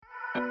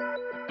Hi,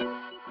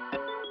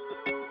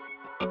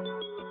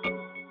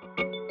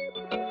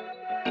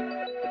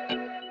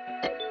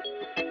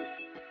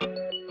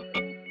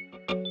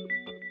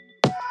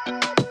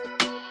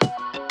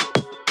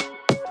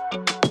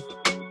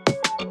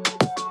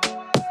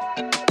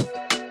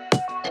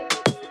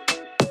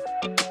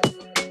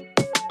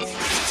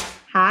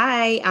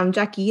 I'm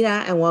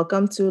Jaquita, and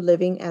welcome to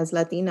Living as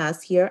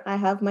Latinas. Here I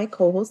have my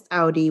co-host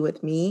Audi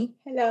with me.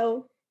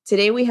 Hello.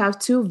 Today we have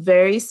two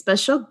very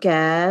special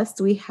guests.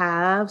 We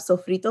have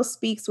Sofrito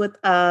Speaks with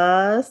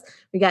us.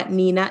 We got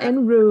Nina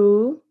and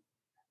Rue.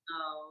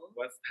 Oh.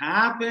 What's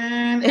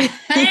happening?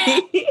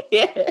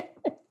 Yeah.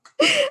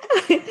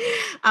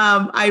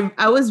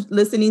 I was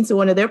listening to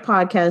one of their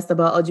podcasts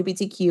about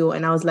LGBTQ,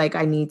 and I was like,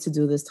 I need to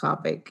do this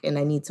topic and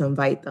I need to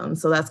invite them.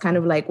 So that's kind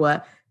of like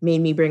what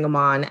made me bring them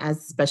on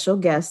as special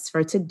guests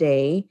for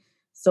today.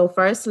 So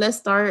first, let's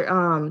start.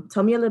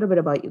 Tell me a little bit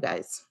about you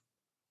guys.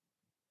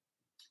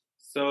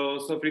 So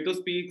Sofrito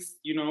Speaks,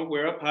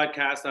 we're a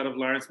podcast out of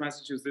Lawrence,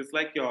 Massachusetts,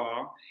 like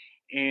y'all.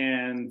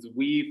 And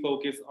we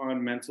focus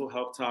on mental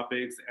health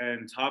topics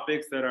and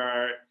topics that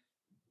are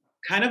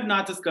kind of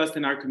not discussed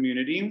in our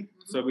community.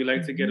 So we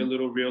like to get a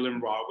little real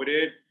and raw with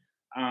it.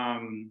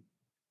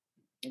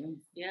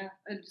 Yeah,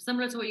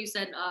 similar to what you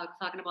said,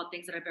 talking about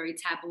things that are very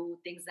taboo,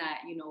 things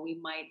that, we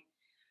might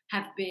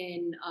have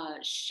been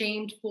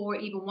shamed for,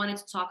 even wanting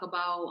to talk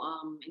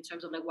about in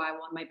terms of like why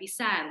one might be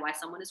sad, why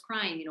someone is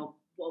crying,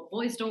 well,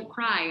 boys don't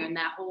cry, and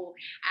that whole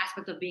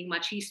aspect of being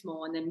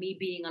machismo, and then me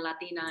being a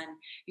Latina,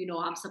 and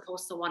I'm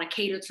supposed to want to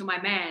cater to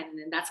my man,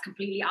 and that's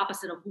completely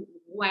opposite of who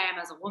I am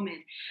as a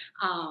woman.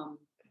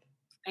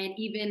 And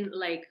even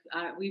like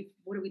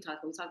what did we talk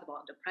about? We talked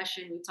about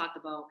depression. We talked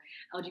about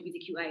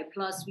LGBTQIA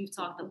plus. We've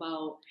talked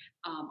about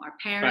our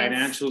parents,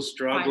 financial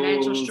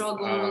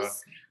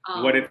struggles,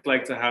 what it's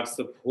like to have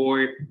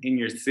support in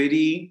your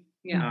city.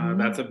 Yeah,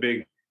 that's a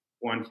big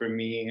one for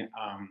me.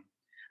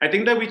 I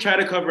think that we try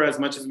to cover as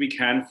much as we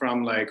can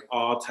from like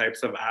all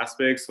types of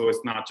aspects, so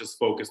it's not just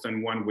focused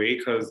on one way.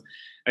 Because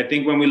I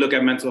think when we look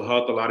at mental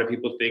health, a lot of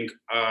people think,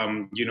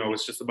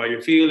 it's just about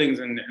your feelings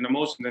and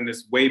emotions, and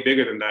it's way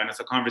bigger than that. And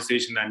it's a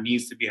conversation that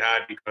needs to be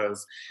had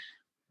because,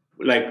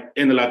 like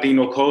in the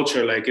Latino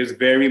culture, like it's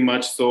very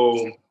much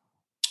so.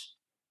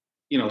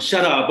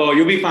 Shut up, oh,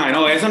 you'll be fine.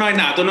 Oh, eso no es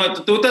nada.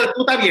 Tú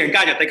estás bien,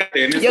 cállate.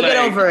 You'll get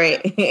over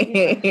it.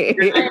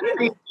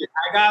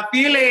 I got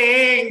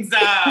feelings.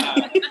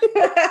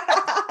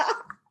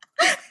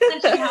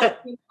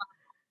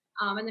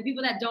 And the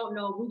people that don't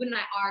know, Ruben and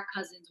I are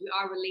cousins. We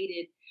are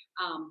related,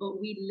 but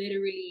we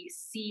literally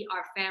see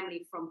our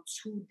family from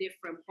two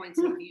different points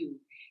of view.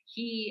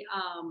 He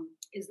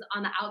is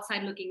on the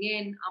outside looking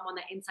in. I'm on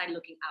the inside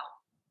looking out.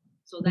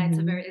 So that's it's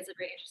a very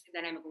interesting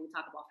dynamic when we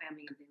talk about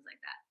family and things like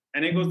that.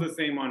 And it goes the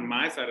same on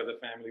my side of the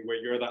family, where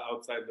you're the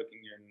outside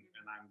looking in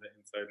and I'm the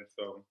inside. And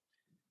so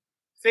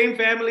same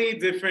family,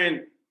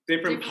 different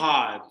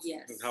pods.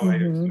 Yes. Is how I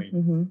explain.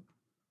 Mm-hmm.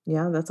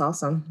 Yeah, that's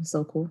awesome.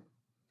 So cool.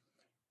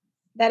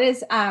 That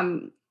is,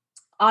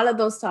 all of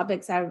those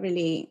topics are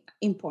really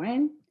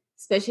important,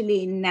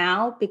 especially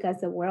now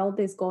because the world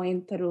is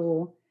going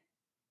through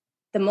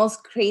the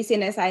most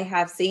craziness I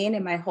have seen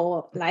in my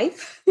whole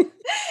life.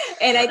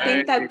 And I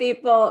think that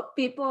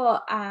people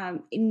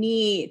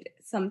need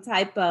some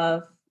type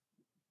of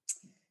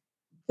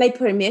like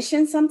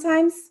permission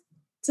sometimes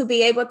to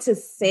be able to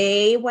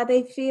say what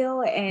they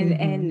feel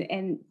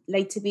and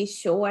like to be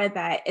sure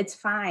that it's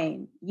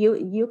fine.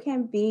 You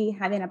can be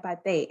having a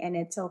bad day and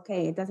it's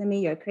okay. It doesn't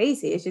mean you're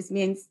crazy. It just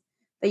means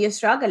that you're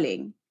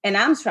struggling and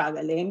I'm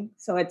struggling.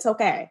 So it's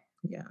okay.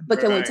 Yeah. But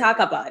can we talk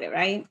about it,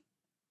 right?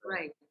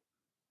 Right.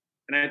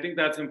 And I think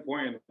that's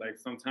important. Like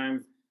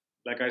sometimes,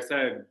 like I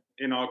said,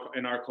 in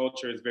our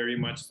culture is very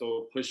much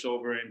so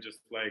pushover and just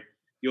like,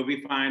 you'll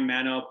be fine,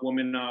 man up,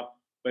 woman up.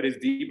 But it's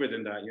deeper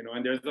than that,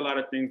 and there's a lot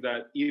of things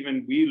that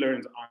even we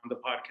learned on the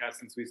podcast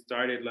since we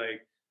started,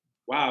 like,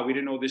 wow, we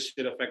didn't know this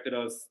shit affected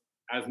us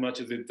as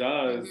much as it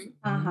does.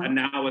 And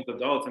now as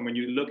adults, and when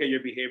you look at your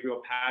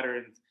behavioral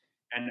patterns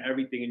and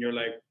everything, and you're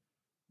like,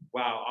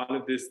 wow, all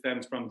of this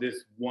stems from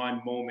this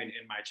one moment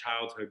in my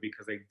childhood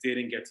because I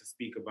didn't get to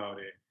speak about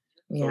it.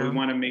 Yeah. So we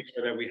want to make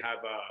sure that we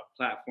have a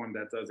platform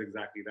that does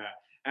exactly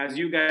that. As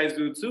you guys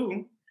do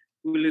too.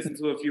 We listen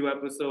to a few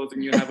episodes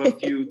and you have a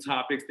few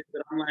topics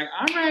that I'm like,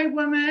 all right,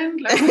 woman,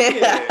 let's get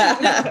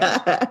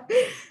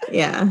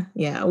it.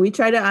 Yeah. We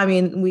try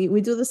to,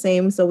 we do the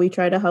same. So we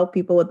try to help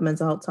people with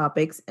mental health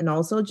topics, and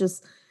also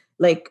just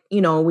like,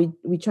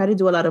 we try to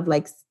do a lot of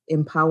like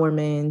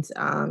empowerment,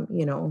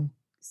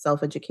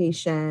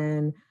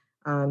 self-education,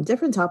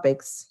 different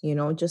topics,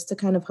 just to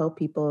kind of help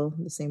people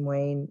the same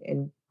way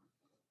and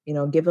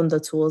give them the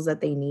tools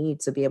that they need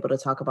to be able to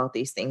talk about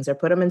these things or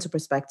put them into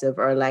perspective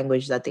or a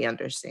language that they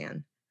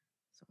understand.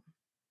 So.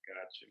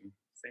 Got you.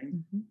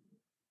 Same.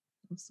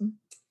 Awesome.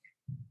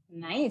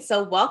 Nice.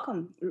 So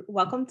welcome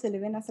to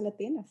Living as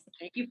Latinas.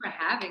 Thank you for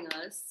having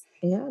us.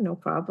 Yeah, no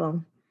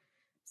problem.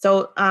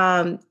 So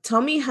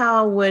tell me,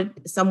 how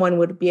would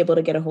someone be able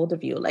to get a hold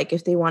of you? Like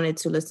if they wanted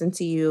to listen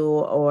to you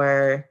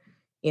or,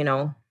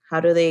 how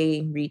do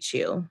they reach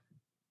you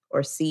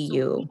or see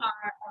you? We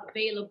are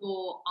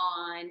available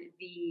on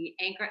the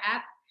Anchor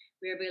app.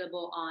 We're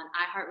available on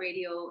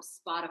iHeartRadio,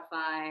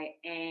 Spotify,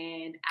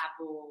 and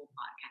Apple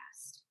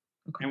Podcast.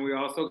 Okay. And we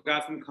also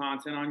got some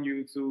content on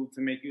YouTube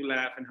to make you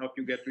laugh and help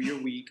you get through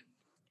your week.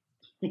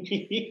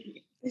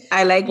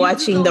 I like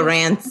watching the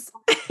rants.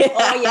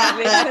 Oh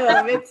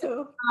yeah, me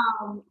too.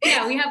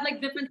 Yeah, we have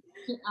like different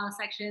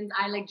sections.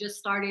 I like just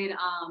started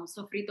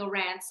Sofrito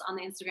Rants on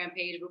the Instagram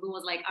page. Ruben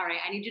was like, all right,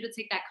 I need you to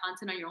take that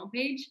content on your own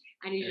page.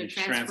 I need you to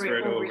transfer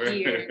it over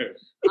here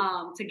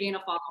to gain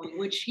a following,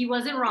 which he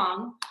wasn't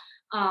wrong.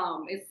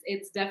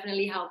 It's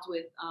definitely helped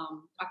with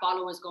our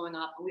followers going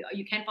up.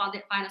 You can find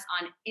us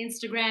on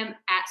Instagram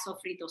at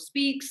Sofrito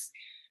Speaks,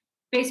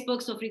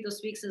 Facebook Sofrito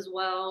Speaks as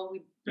well.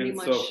 We pretty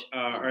much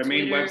our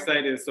main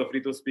website is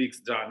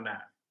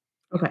sofritospeaks.net.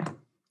 Okay,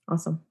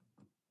 awesome.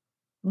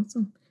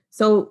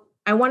 So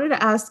I wanted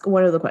to ask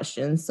one of the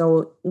questions.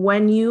 So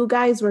when you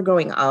guys were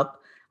growing up,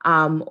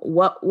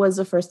 what was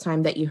the first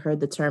time that you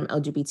heard the term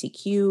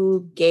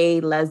LGBTQ,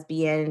 gay,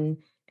 lesbian,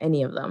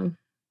 any of them?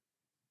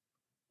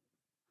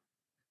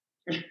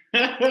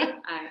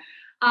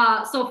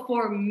 So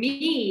for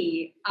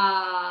me,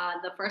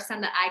 the first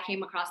time that I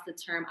came across the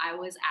term, I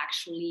was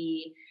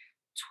actually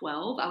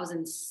 12. I was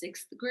in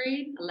 6th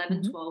grade,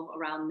 11, 12,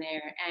 around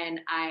there.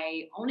 And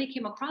I only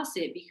came across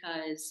it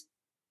because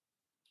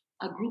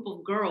a group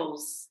of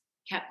girls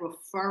kept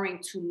referring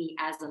to me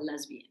as a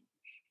lesbian.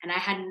 And I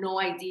had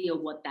no idea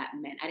what that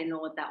meant. I didn't know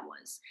what that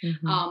was.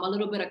 A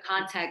little bit of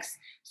context.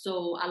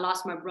 So I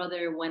lost my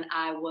brother when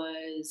I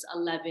was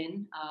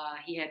 11.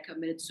 He had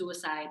committed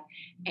suicide.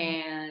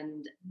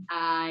 And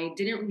I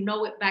didn't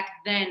know it back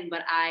then,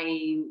 but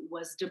I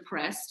was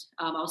depressed.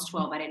 I was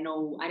 12. I didn't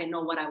know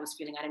what I was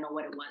feeling. I didn't know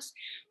what it was.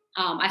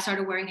 I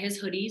started wearing his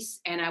hoodies,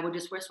 and I would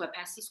just wear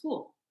sweatpants to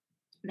school.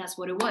 That's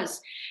what it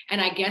was. And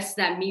I guess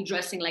that me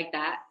dressing like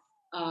that,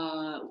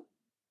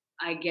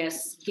 I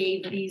guess,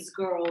 gave these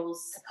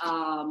girls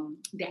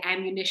the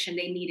ammunition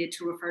they needed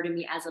to refer to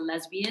me as a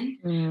lesbian.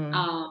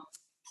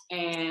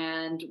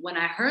 And when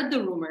I heard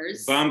the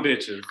rumors... Bum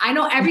bitches. I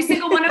know every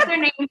single one of their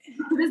names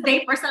to this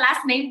day, first and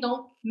last name,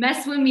 don't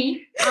mess with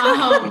me.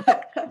 So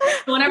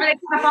whenever they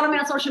try to follow me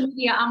on social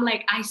media, I'm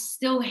like, I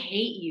still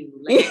hate you.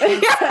 Like,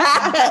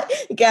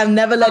 okay, I'm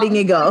never letting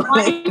you go.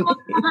 What are you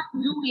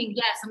doing?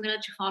 Yes, I'm going to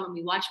let you follow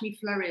me. Watch me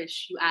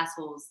flourish, you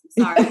assholes.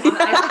 Sorry.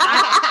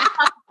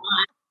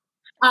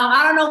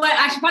 I don't know what,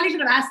 I probably should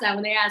have asked that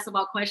when they asked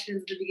about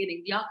questions at the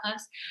beginning. Y'all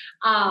cuss?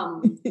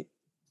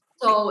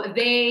 So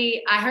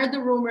I heard the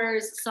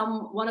rumors.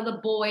 One of the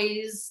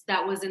boys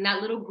that was in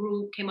that little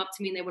group came up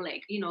to me and they were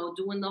like,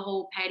 doing the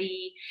whole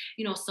petty,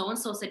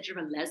 so-and-so said you're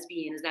a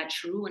lesbian. Is that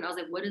true? And I was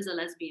like, what is a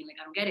lesbian? Like,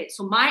 I don't get it.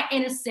 So my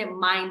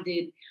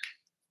innocent-minded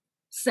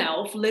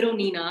self, little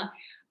Nina,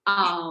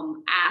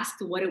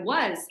 asked what it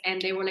was.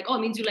 And they were like, oh,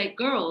 it means you like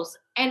girls.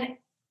 And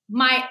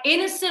my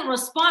innocent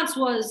response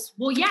was,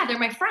 well, yeah, they're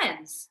my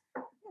friends.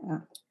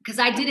 Because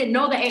I didn't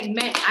know that it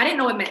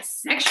meant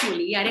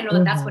sexually. I didn't know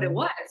that that's what it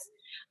was.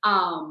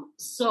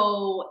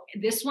 So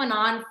this went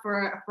on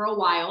for a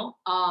while,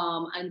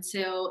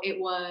 until I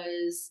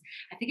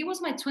think it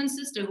was my twin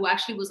sister who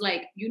actually was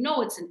like,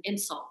 it's an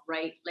insult,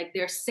 right? Like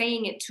they're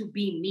saying it to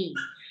be mean.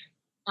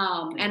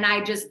 And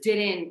I just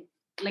didn't,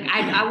 like,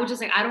 I was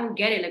just like, I don't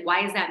get it. Like,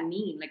 why is that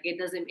mean? Like,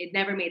 it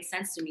never made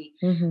sense to me.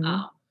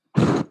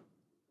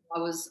 I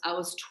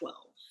was 12.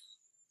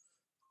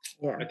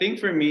 Yeah. I think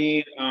for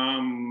me,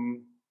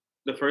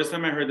 the first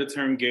time I heard the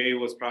term gay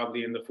was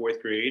probably in the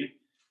 4th grade.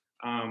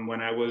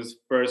 When I was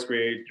 1st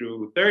grade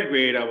through 3rd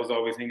grade, I was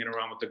always hanging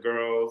around with the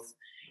girls.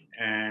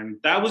 And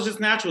that was just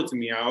natural to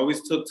me. I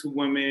always took to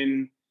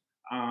women.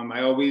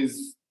 I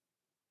always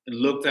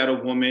looked at a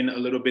woman a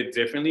little bit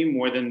differently,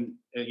 more than,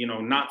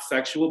 not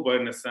sexual, but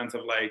in the sense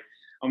of like,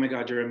 oh my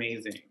God, you're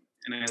amazing.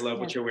 And I love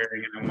what you're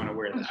wearing and I want to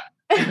wear that.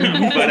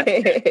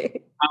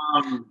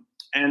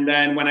 And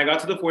then when I got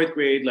to the 4th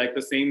grade, like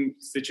the same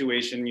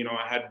situation,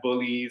 I had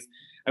bullies.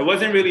 I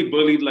wasn't really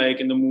bullied like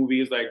in the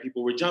movies, like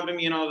people were jumping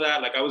me and all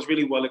that. Like I was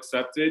really well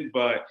accepted,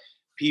 but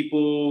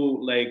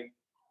people like,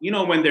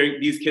 when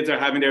these kids are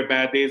having their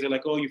bad days, they're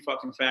like, oh, you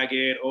fucking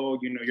faggot. Oh,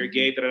 you're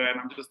gay. And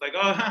I'm just like,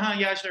 oh,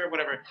 yeah, sure,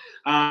 whatever.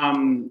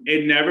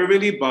 It never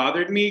really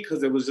bothered me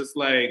because it was just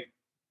like,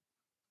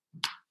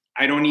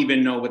 I don't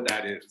even know what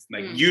that is.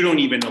 Like, you don't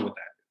even know what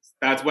that is.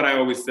 That's what I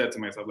always said to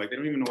myself. Like, they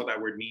don't even know what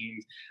that word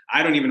means.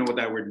 I don't even know what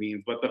that word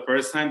means. But the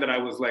first time that I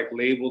was like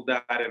labeled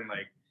that and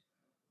like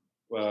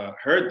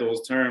heard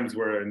those terms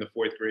were in the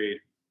 4th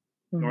grade.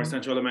 North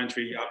Central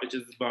Elementary, y'all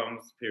bitches is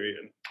bums,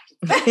 period.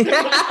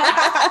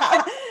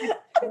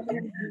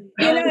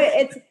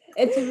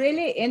 It's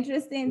really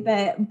interesting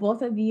that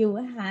both of you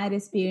had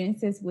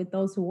experiences with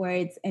those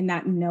words and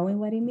not knowing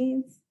what it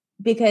means,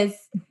 because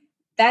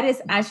that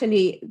is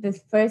actually the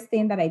first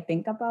thing that I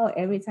think about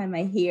every time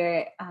I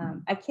hear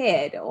a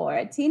kid or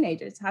a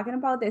teenager talking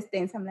about these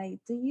things. I'm like,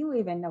 do you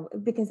even know?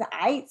 Because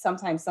I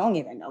sometimes don't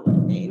even know what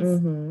it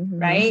means,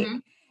 right?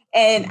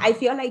 And I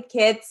feel like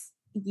kids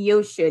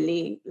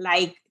usually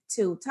like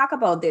to talk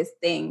about these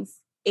things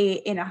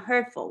in a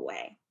hurtful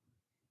way.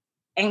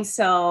 And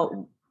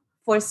so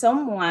for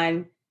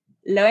someone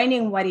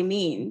learning what it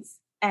means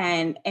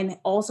and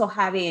also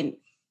having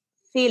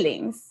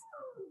feelings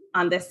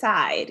on the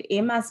side,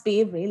 it must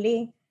be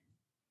really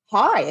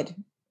hard.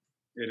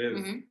 It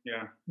is,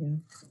 yeah.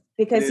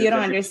 Because you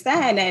don't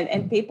understand,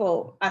 and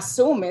people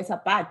assume it's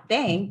a bad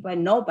thing, but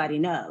nobody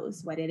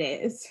knows what it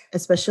is.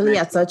 Especially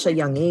at such a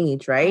young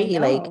age, right?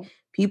 Like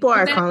people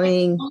are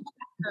calling.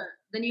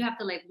 Then you have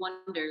to like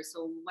wonder.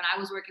 So when I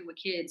was working with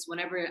kids,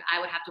 whenever I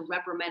would have to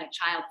reprimand a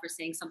child for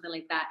saying something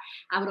like that,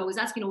 I would always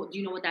ask, do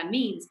you know what that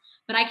means?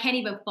 But I can't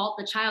even fault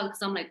the child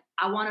because I'm like,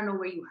 I want to know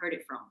where you heard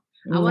it from.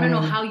 I want to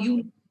know how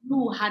you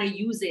knew how to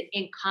use it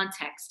in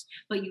context,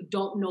 but you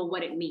don't know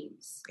what it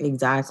means.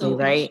 Exactly, so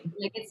right?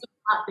 It's a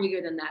lot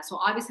bigger than that. So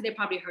obviously they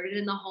probably heard it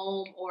in the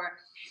home, or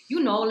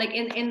like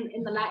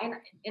in the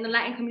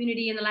Latin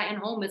community, in the Latin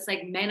home, it's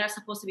like men are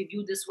supposed to be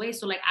viewed this way.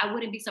 So like I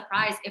wouldn't be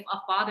surprised if a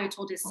father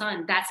told his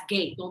son, "That's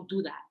gay, don't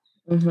do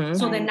that."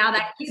 So then now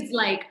that kid's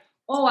like,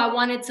 "Oh, I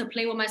wanted to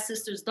play with my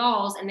sister's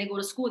dolls," and they go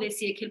to school, they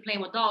see a kid playing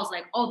with dolls,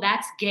 like, "Oh,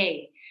 that's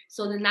gay."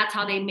 So then that's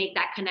how they make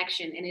that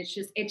connection, and it's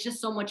just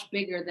so much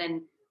bigger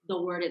than the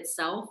word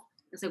itself.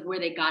 It's like where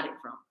they got it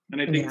from.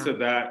 And I think to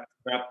that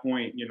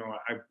point,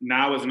 I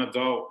now as an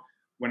adult,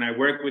 when I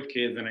work with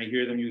kids and I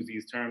hear them use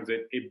these terms,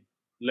 it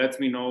lets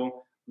me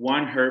know,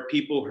 one, hurt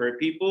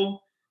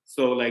people.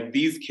 So like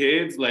these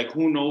kids, like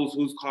who knows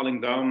who's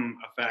calling them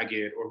a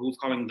faggot or who's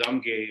calling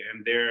them gay,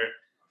 and they're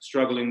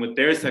struggling with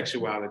their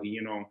sexuality.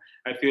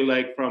 I feel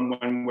like from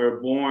when we're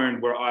born,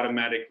 we're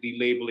automatically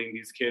labeling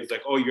these kids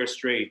like, oh, you're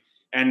straight.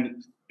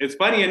 And it's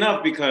funny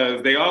enough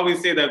because they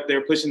always say that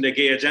they're pushing the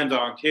gay agenda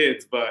on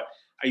kids, but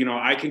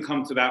I can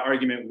come to that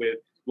argument with,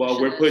 well,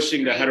 we're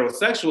pushing the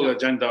heterosexual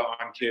agenda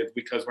on kids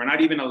because we're not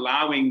even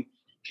allowing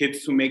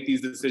kids to make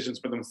these decisions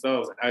for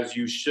themselves, as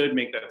you should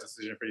make that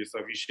decision for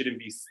yourself. You shouldn't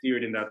be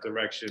steered in that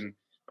direction,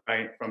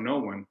 right, from no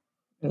one.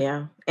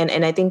 Yeah.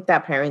 And I think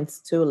that parents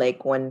too,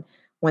 like when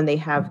they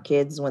have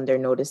kids, when they're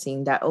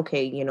noticing that,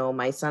 okay,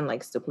 my son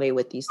likes to play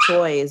with these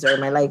toys, or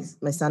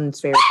my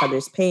son's favorite color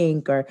is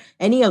pink, or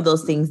any of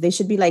those things, they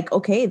should be like,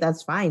 okay,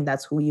 that's fine.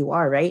 That's who you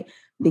are, right?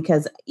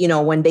 Because,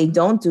 when they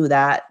don't do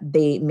that,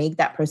 they make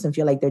that person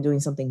feel like they're doing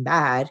something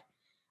bad.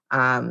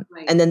 And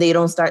then they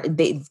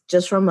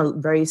just from a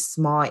very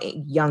small,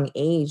 young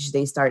age,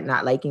 they start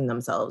not liking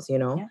themselves,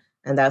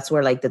 and that's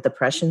where like the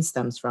depression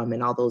stems from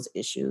and all those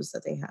issues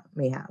that they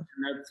may have.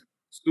 And that's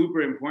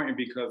super important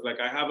because like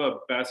I have a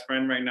best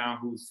friend right now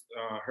who's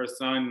her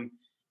son,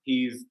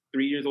 he's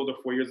 3 years old or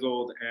 4 years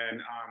old,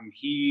 and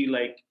he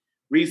like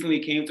recently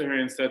came to her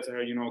and said to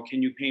her,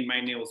 can you paint my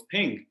nails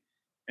pink?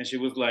 And she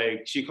was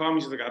like, she called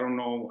me, she's like, I don't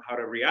know how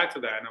to react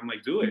to that. And I'm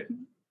like, do it.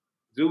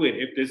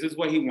 If this is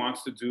what he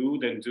wants to do,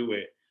 then do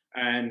it.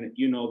 And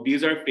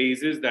these are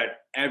phases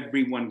that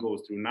everyone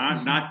goes through,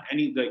 not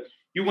any, like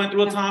you went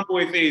through a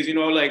tomboy phase,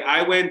 like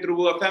I went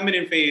through a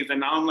feminine phase, and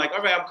now I'm like,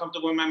 all right, I'm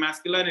comfortable in my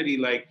masculinity.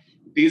 Like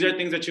these are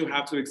things that you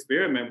have to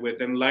experiment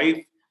with, and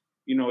life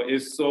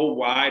is so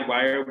wide.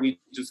 Why are we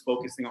just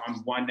focusing on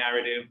one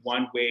narrative,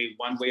 one way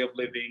of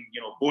living?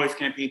 Boys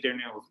can't paint their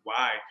nails.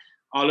 Why?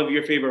 All of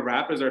your favorite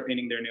rappers are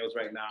painting their nails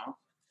right now.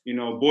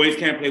 Boys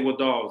can't play with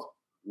dolls.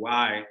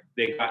 Why?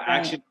 They got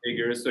action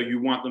figures, so you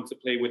want them to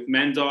play with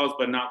men dolls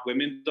but not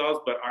women dolls,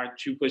 but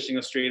aren't you pushing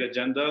a straight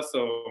agenda?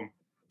 So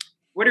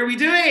what are we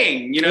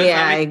doing?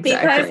 Yeah,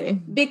 exactly.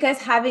 Because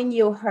haven't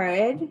you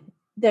heard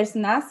there's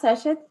not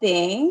such a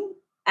thing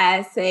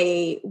as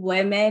a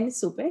women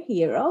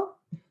superhero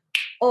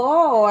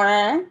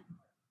or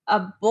a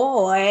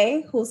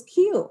boy who's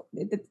cute?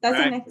 It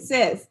doesn't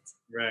exist.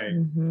 Right.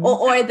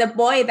 Or the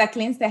boy that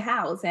cleans the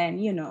house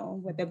and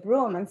with the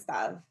broom and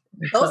stuff.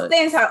 Those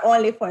things are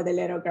only for the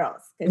little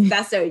girls because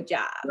that's their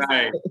job.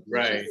 Right.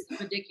 It's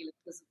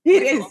ridiculous.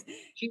 It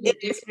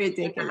is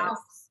ridiculous.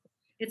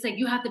 It's like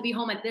you have to be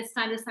home at this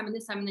time,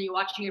 and then you're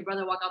watching your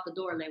brother walk out the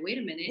door. Like, wait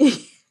a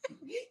minute.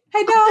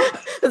 I know.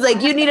 It's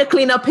like you need to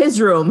clean up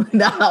his room.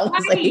 No,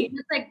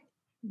 it's like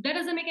that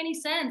doesn't make any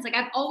sense. Like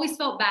I've always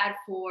felt bad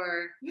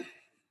for.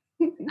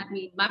 I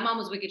mean, my mom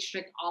was wicked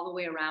strict all the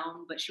way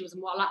around, but she was a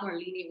lot more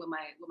lenient with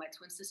my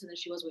twin sister than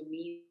she was with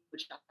me,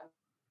 which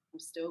I'm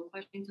still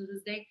questioning to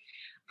this day.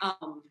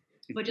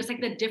 But just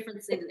like the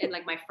difference in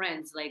like my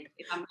friends, like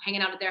if I'm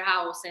hanging out at their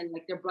house and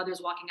like their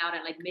brother's walking out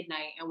at like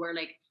midnight and we're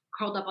like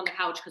curled up on the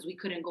couch because we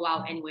couldn't go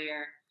out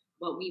anywhere,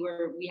 but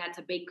we had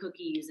to bake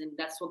cookies, and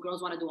that's what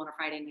girls want to do on a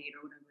Friday night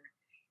or whatever.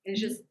 And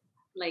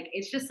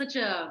it's just such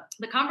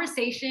the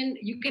conversation,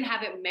 you can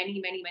have it many,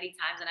 many, many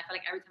times. And I feel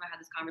like every time I have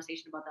this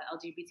conversation about the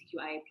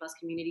LGBTQIA+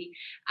 community,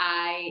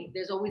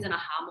 there's always an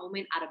aha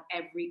moment out of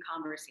every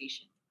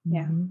conversation.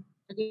 Yeah.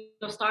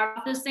 You'll start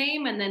off the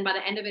same, and then by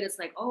the end of it, it's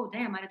like, oh,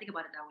 damn, I didn't think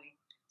about it that way.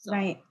 So.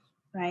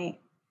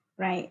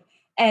 Right.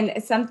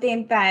 And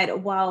something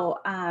that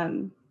while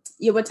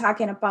you were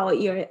talking about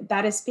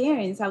that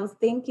experience, I was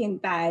thinking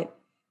that,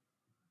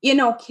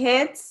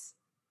 kids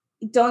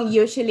don't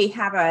usually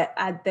have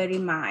a dirty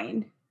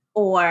mind,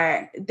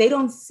 or they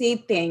don't see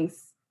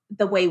things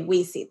the way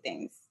we see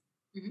things.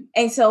 Mm-hmm.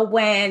 And so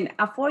when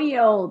a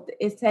 4-year-old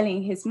is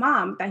telling his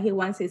mom that he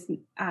wants his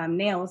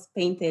nails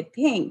painted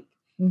pink,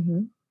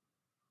 mm-hmm.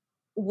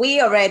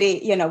 we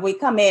already, we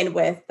come in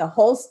with the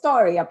whole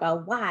story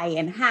about why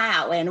and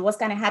how and what's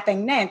going to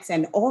happen next.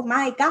 And oh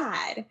my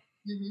God.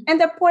 Mm-hmm.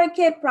 And the poor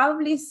kid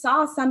probably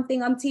saw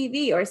something on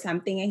TV or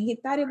something and he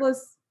thought it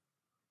was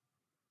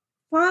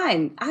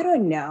fun. I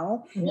don't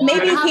know. Yeah.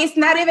 Maybe he's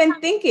not even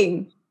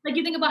thinking. Like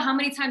you think about how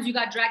many times you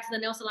got dragged to the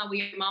nail salon with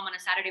your mom on a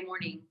Saturday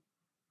morning.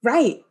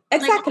 Right.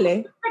 Exactly.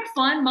 Like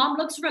fun. Mom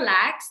looks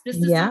relaxed. This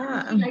is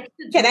something she likes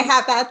to do. Can I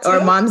have that too?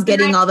 Or mom's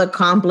getting all the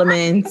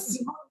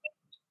compliments.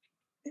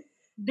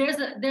 There's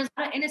a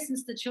lot of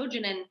innocence to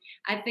children. And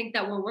I think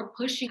that when we're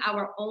pushing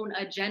our own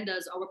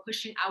agendas or we're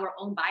pushing our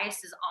own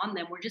biases on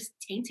them, we're just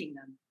tainting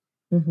them.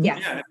 Mm-hmm. Yes.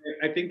 Yeah.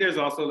 I think there's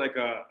also like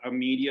a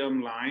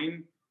medium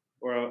line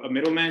or a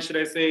middleman, should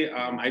I say.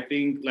 I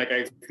think, like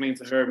I explained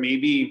to her,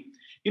 maybe,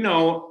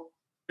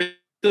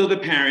 still the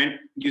parent,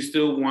 you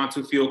still want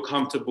to feel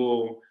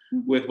comfortable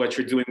with what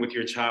you're doing with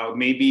your child.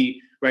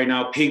 Maybe right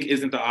now, pink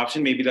isn't the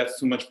option. Maybe that's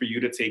too much for you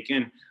to take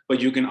in,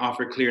 but you can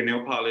offer clear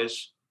nail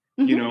polish.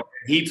 Mm-hmm.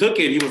 He took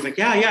it. He was like,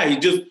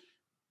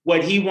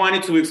 what he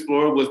wanted to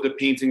explore was the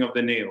painting of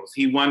the nails.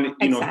 He wanted,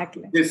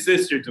 exactly. His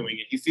sister doing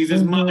it. He sees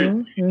his mother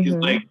doing it. He's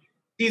like,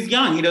 he's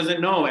young. He doesn't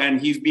know. And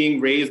he's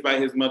being raised by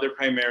his mother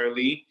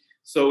primarily.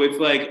 So it's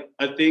like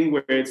a thing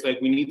where it's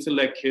like, we need to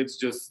let kids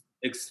just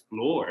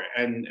explore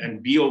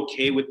and be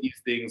okay with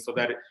these things so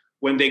that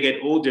when they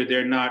get older,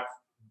 they're not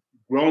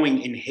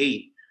growing in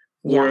hate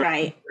for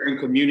a certain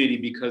community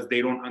because they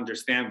don't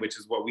understand, which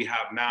is what we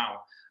have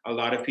now. A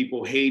lot of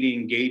people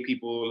hating gay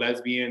people,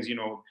 lesbians,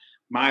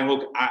 my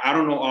whole, I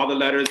don't know all the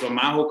letters, but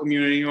my whole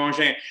community, you know what I'm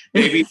saying?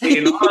 They be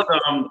hating all of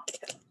them.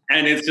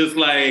 And it's just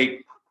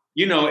like,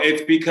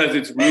 it's because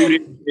it's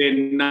rooted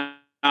in not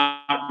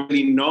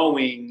really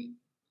knowing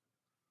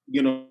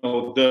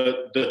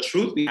the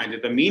truth behind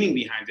it, the meaning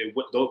behind it,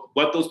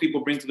 what those people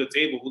bring to the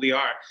table, who they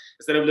are.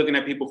 Instead of looking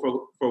at people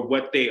for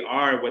what they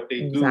are, what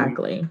they do,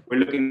 we're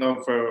looking at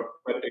them for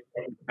what they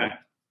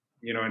represent.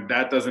 And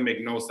that doesn't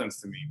make no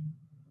sense to me.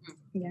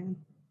 Yeah.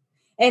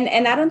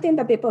 And I don't think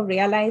that people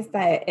realize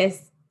that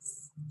it's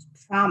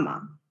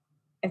trauma.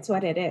 It's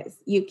what it is.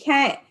 You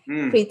can't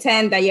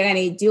pretend that you're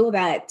going to do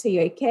that to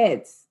your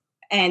kids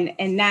and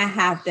not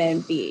have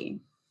them be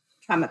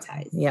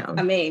traumatized. Yeah.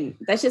 I mean,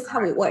 that's just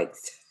how it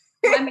works.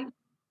 I mean,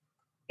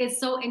 it's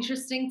so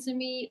interesting to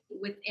me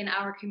within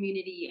our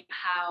community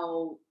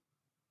how,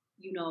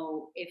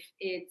 if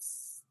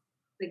it's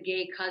the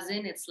gay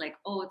cousin, it's like,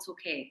 oh, it's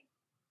okay.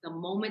 The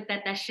moment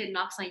that shit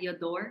knocks on your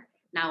door,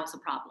 now it's a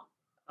problem.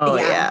 Oh,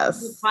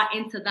 yes. You brought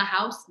into the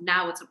house,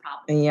 now it's a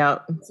problem.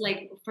 Yep. It's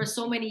like for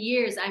so many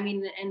years, I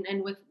mean,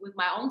 and with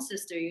my own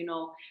sister,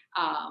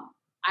 I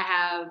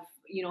have,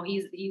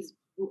 he's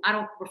I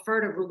don't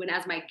refer to Ruben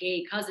as my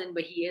gay cousin,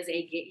 but he is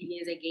a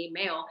gay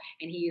male,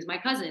 and he is my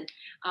cousin.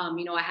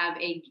 I have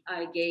a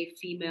gay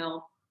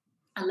female,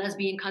 a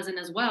lesbian cousin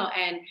as well,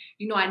 and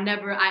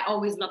I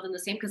always loved them the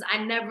same because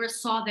I never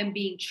saw them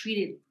being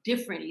treated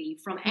differently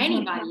from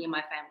anybody in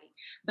my family.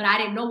 But I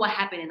didn't know what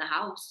happened in the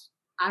house.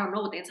 I don't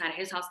know what the inside of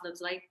his house looks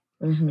like.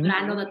 Mm-hmm. But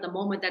I know that the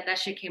moment that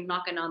shit came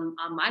knocking on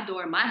my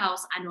door in my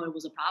house, I know it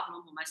was a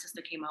problem when my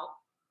sister came out.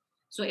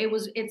 So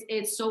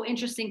it's so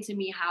interesting to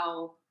me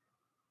how,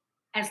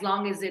 as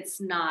long as it's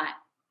not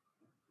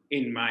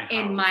in my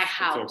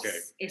house,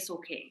 it's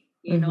okay.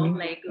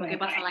 Like lo que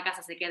pasa en la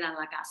casa se queda en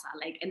la casa,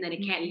 like, and then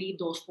it can't leave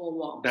those four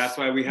walls. That's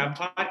why we have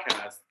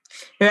podcasts,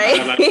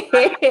 right?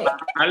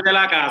 de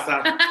la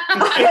casa.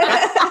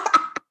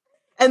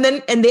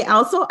 And they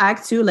also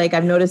act too, like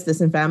I've noticed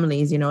this in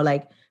families,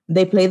 like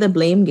they play the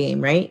blame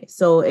game, right?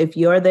 So if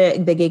you're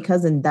the gay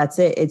cousin, that's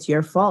it. It's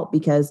your fault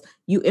because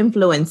you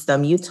influenced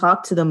them. You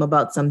talk to them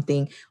about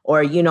something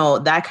or,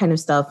 that kind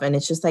of stuff. And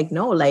it's just like,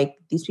 no, like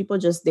these people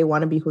they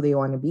want to be who they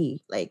want to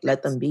be. Like,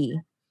 let them be.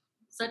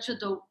 Such a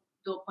dope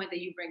point that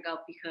you bring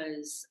up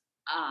because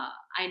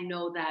I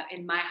know that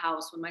in my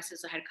house, when my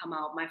sister had come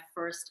out, my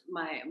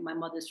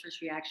mother's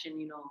first reaction,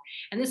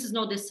 and this is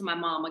no diss to my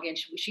mom. Again,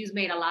 she's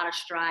made a lot of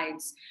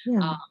strides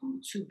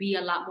to be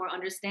a lot more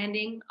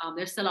understanding.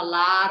 There's still a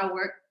lot of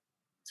work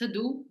to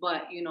do,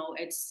 but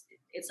it's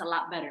a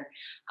lot better.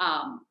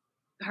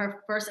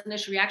 Her first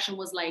initial reaction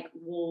was like,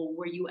 well,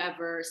 were you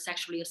ever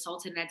sexually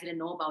assaulted and I didn't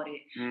know about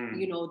it?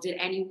 Did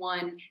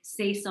anyone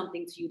say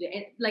something to you?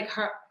 Like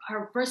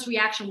her first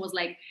reaction was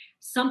like,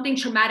 something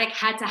traumatic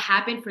had to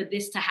happen for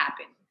this to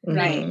happen.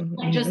 Right.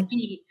 Like, just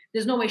be.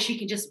 There's no way she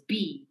can just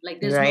be.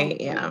 Like, there's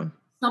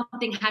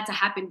something had to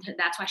happen.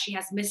 That's why she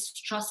has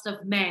mistrust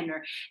of men,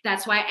 or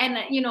that's why. And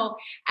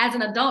as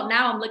an adult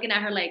now, I'm looking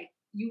at her like,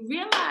 you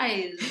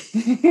realize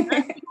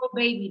your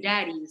baby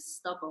daddy's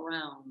stuck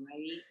around,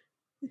 right?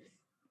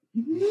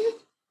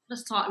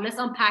 Let's talk. Let's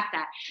unpack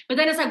that. But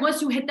then it's like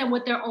once you hit them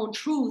with their own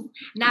truth,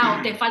 now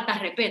te falta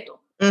respeto.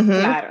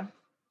 Claro.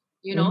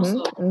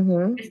 So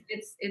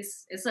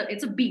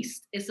it's a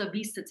beast. It's a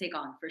beast to take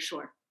on for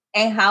sure.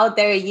 And how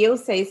dare you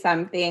say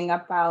something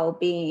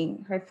about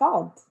being her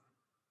fault?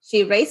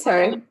 she raised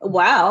her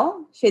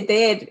well. She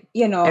did,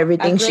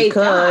 everything she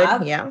could.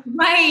 Job. Yeah.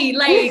 Right.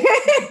 Like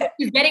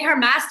she's getting her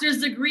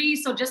master's degree.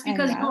 So just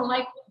because you don't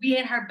like to be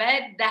in her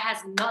bed, that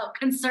has no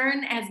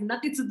concern, has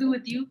nothing to do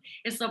with you.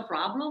 It's a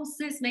problem,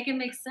 sis. Make it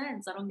make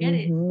sense. I don't get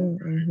it.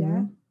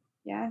 Yeah.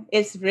 Yeah.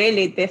 It's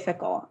really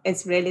difficult.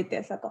 It's really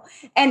difficult.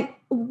 And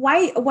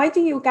why do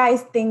you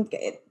guys think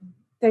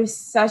there's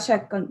such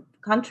a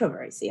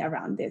controversy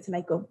around this?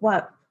 Like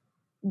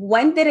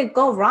when did it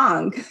go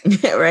wrong?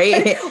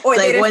 Right. Or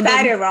did it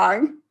start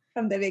wrong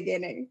from the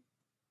beginning?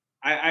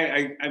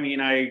 I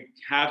mean, I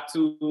have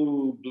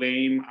to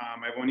blame,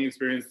 I've only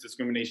experienced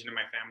discrimination in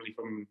my family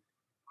from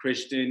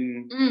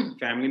Christian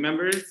family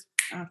members.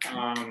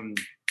 Okay.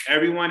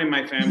 Everyone in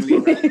my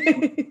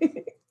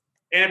family,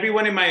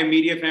 everyone in my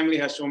immediate family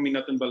has shown me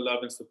nothing but love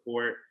and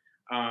support,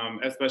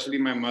 especially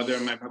my mother.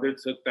 My mother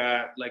took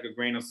that like a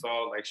grain of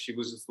salt. Like she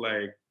was just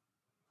like,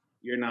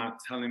 you're not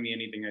telling me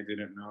anything I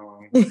didn't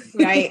know.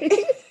 Right.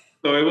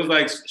 So it was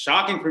like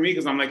shocking for me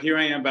because I'm like, here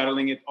I am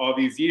battling it all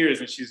these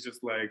years. And she's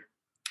just like,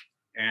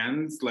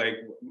 and like,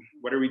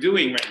 what are we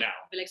doing right now?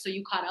 Like, so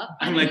you caught up?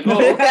 I'm like,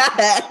 oh.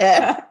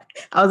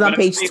 I was on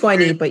page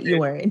 20, but you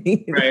weren't.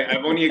 Right.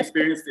 I've only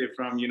experienced it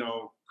from,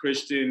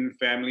 Christian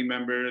family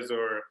members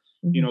or,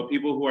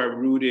 people who are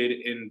rooted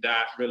in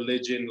that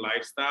religion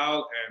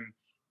lifestyle. And,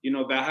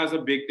 that has a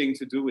big thing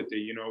to do with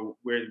it.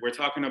 We're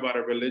talking about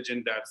a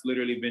religion that's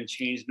literally been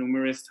changed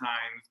numerous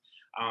times,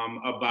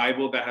 a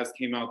Bible that has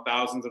came out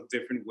thousands of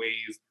different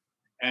ways.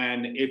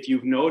 And if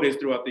you've noticed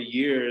throughout the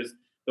years,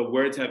 the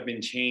words have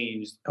been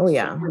changed. Oh,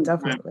 yeah,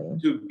 definitely.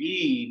 To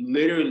be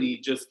literally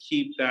just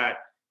keep that,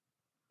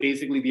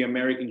 basically the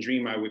American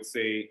dream, I would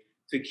say,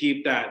 to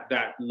keep that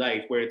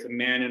life where it's a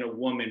man and a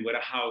woman with a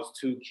house,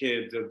 2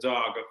 kids, a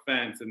dog, a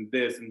fence, and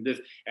this,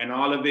 and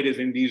all of it is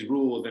in these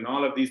rules and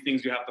all of these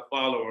things you have to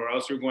follow or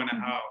else you're going to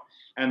hell.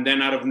 And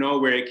then out of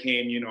nowhere it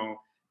came,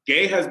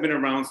 gay has been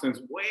around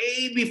since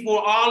way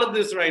before all of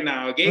this right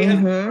now. Gay has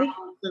been around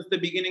since the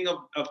beginning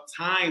of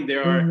time.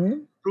 There are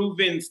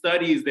proven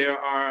studies. There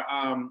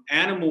are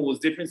animals,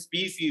 different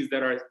species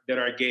that are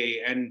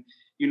gay. And,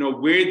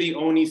 we're the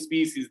only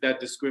species that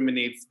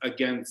discriminates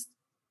against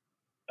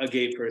a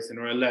gay person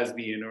or a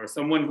lesbian or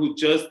someone who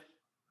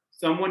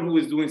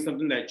is doing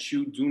something that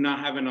you do not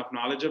have enough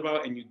knowledge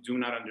about and you do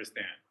not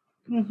understand.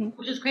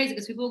 Which is crazy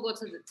because people go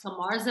to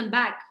Mars and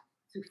back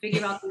to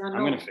figure out the unknown.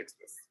 I'm gonna fix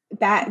this.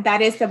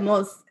 That is the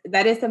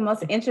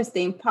most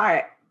interesting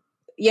part.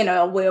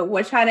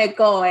 We're trying to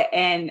go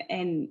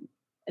and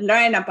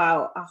learn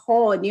about a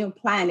whole new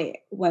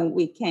planet when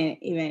we can't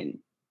even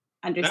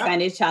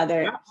understand each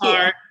other.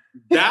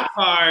 That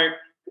part.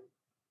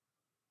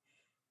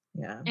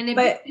 Yeah. And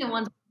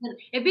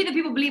it'd be the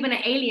people believing in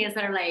aliens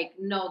that are like,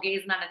 no, gay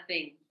is not a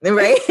thing.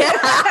 Right?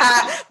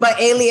 But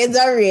aliens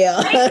are real.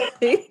 I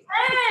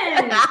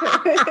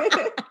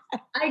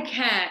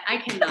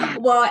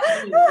cannot. Well,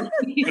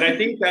 but I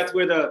think that's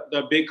where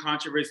the big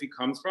controversy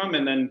comes from.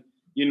 And then,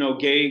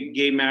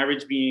 gay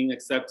marriage being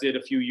accepted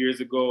a few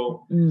years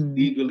ago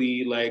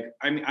legally, like,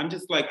 I mean, I'm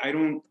just like,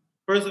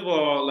 first of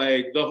all,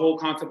 like the whole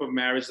concept of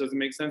marriage doesn't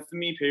make sense to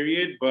me,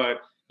 period.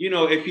 But,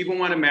 if people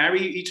want to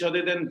marry each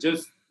other, then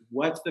just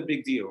what's the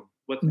big deal?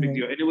 What's the big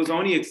deal? And it was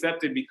only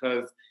accepted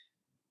because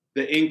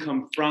the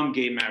income from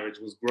gay marriage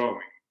was growing.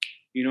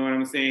 You know what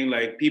I'm saying?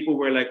 Like people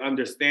were like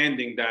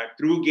understanding that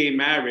through gay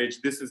marriage,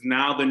 this is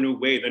now the new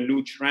way, the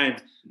new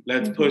trend.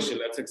 Let's push it.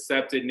 Let's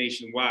accept it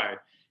nationwide.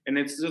 And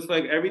it's just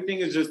like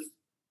everything is just,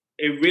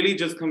 it really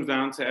just comes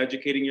down to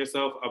educating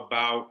yourself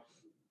about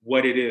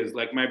what it is.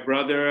 Like my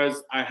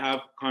brothers, I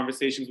have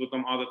conversations with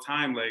them all the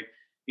time. Like,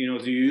 do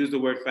you use the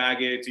word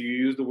faggot? Do you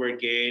use the word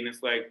gay? And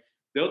it's like,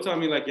 they'll tell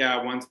me like,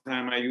 yeah, one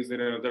time I used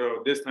it, and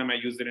this time I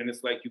used it. And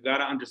it's like, you got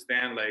to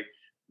understand, like,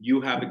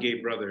 you have a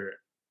gay brother,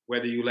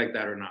 whether you like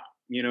that or not.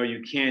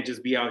 You can't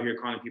just be out here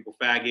calling people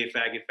faggot.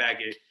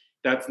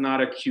 That's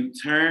not a cute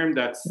term.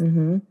 That's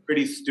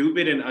pretty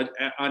stupid and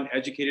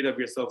uneducated of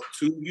yourself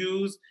to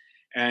use.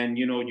 And,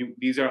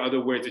 these are other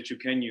words that you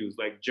can use,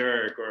 like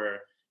jerk or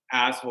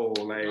asshole.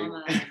 Like,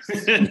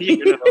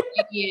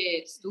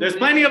 there's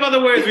plenty of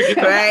other words we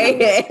can right?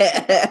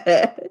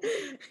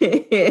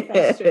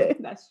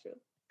 That's true.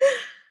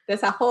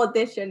 There's a whole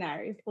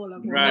dictionary full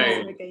of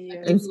words we can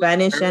use. In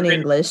Spanish and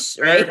English,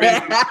 right?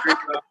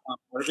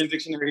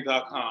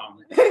 UrbanDictionary.com.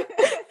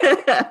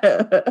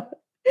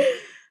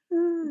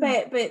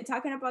 But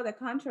talking about the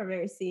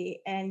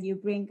controversy, and you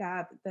bring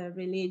up the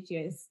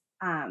religious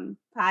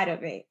part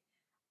of it,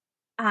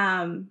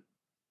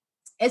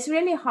 it's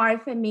really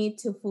hard for me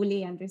to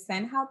fully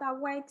understand how that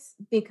works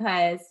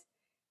because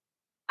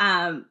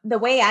the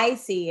way I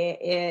see it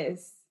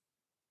is,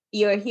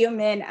 you're a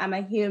human, I'm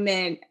a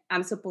human,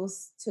 I'm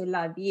supposed to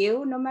love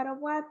you no matter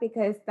what,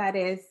 because that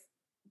is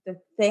the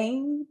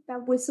thing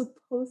that we're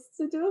supposed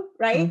to do,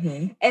 right?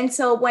 And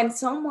so when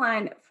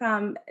someone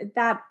from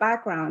that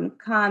background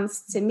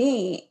comes to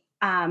me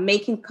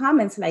making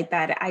comments like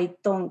that, I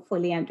don't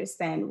fully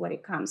understand where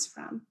it comes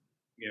from.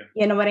 Yeah.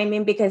 You know what I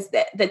mean? Because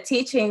the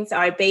teachings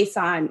are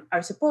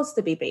supposed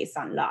to be based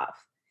on love.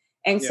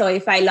 And so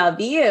if I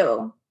love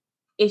you,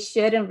 it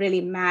shouldn't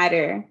really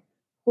matter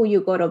who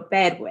you go to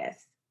bed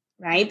with,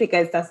 right?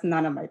 Because that's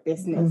none of my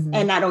business. Mhm.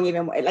 And I don't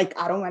even, like,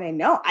 I don't want to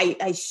know.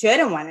 I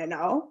shouldn't want to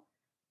know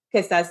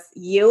because that's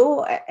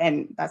you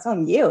and that's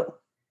on you.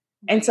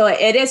 And so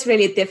it is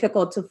really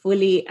difficult to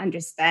fully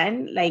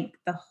understand like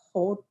the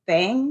whole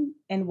thing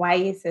and why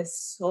is it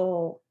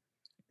so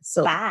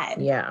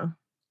bad. Yeah.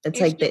 It's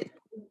It's like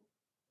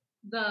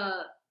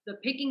that. The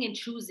picking and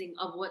choosing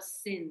of what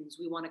sins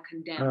we want to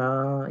condemn.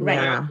 Right.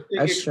 Yeah,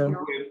 that's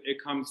true. It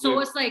comes So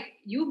with, it's like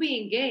you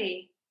being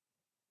gay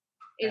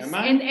is Am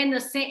I? and the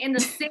same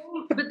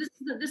but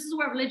this is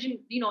where religion,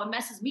 you know, it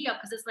messes me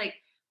up because it's like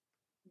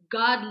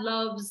God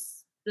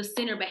loves the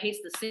sinner but hates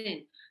the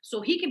sin.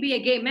 So he can be a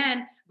gay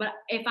man, but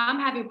if I'm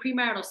having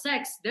premarital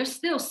sex, there's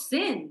still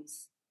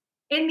sins.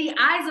 In the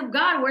eyes of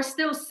God, we're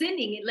still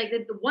sinning. Like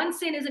the one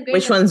sin isn't greater.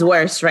 Which one's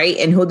worse, right?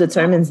 And who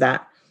determines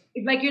that?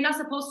 Like you're not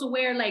supposed to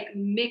wear like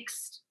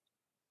mixed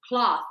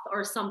cloth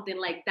or something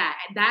like that.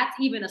 That's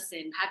even a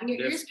sin. Having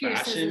your ears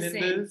pierced is a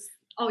sin.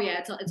 Oh yeah,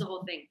 it's a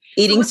whole thing.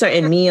 Eating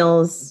certain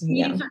meals,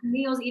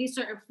 eating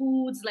certain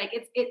foods. Like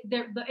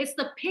it's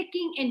the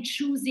picking and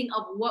choosing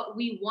of what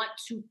we want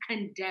to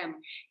condemn.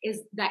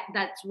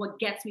 That's what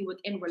gets me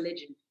within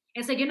religion.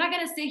 It's like you're not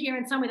gonna sit here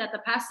and tell me that the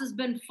pastor's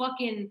been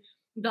fucking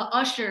the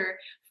usher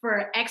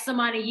for X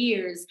amount of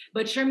years,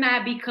 but you're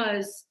mad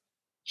because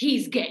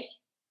he's gay.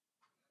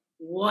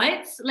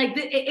 What? Like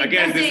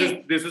again,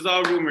 this is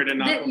all rumored and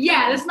not confirmed.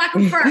 Yeah, it's not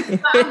confirmed.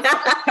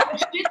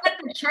 The shit that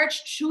the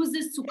church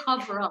chooses to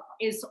cover up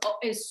is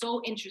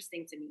so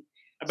interesting to me.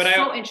 But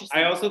interesting.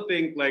 I also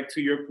think, like,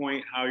 to your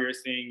point, how you're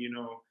saying, you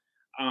know,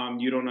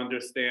 you don't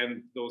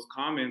understand those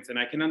comments, and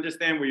I can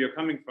understand where you're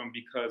coming from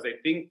because I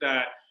think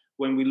that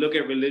when we look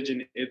at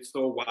religion, it's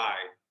so wide,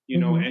 you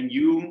know, and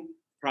you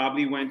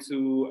probably went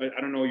to, I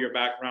don't know your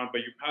background, but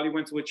you probably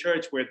went to a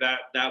church where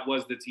that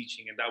was the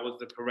teaching and that was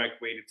the correct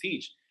way to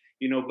teach.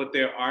 You know, but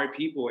there are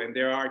people and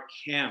there are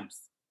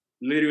camps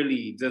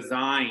literally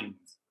designed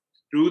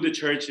through the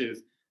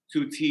churches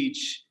to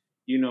teach,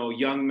 you know,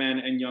 young men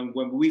and young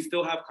women. We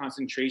still have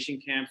concentration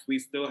camps. We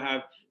still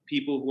have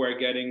people who are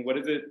getting, what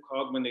is it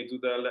called when they do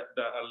the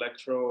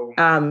electro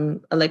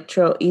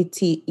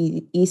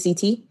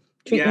ECT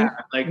treatment? Yeah,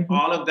 like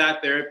all of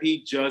that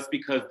therapy just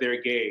because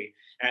they're gay,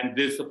 and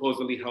this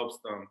supposedly helps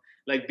them.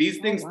 Like these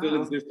things still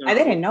exist. I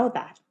didn't know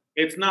that.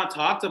 It's not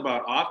talked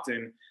about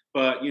often.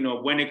 But, you know,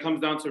 when it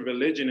comes down to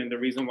religion, and the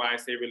reason why I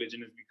say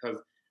religion is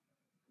because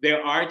there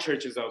are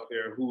churches out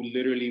there who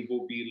literally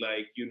will be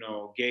like, you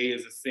know, gay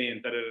is a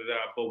sin, but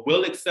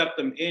we'll accept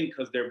them in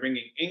because they're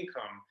bringing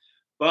income.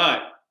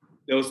 But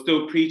they'll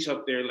still preach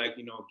up there like,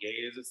 you know, gay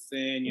is a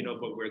sin, you know,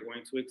 but we're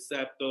going to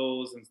accept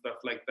those and stuff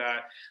like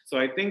that. So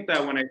I think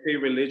that when I say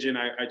religion,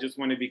 I just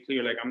want to be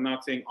clear. Like, I'm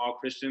not saying all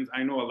Christians.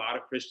 I know a lot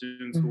of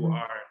Christians who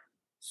are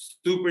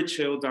super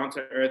chill, down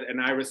to earth,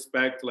 and I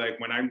respect, like,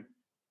 when I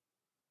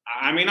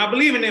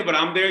believe in it, but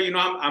I'm there, you know,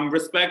 I'm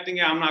respecting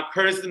it. I'm not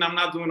cursing. I'm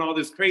not doing all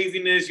this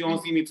craziness. You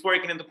don't see me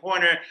twerking in the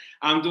corner.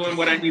 I'm doing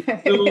what I need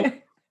to do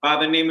by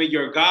the name of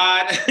your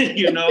God,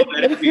 you know.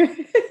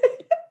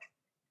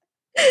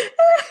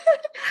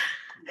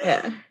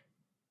 Yeah.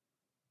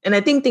 And I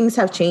think things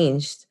have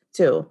changed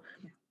too,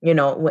 you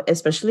know,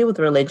 especially with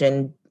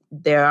religion.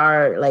 There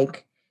are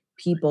like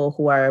people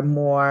who are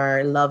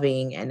more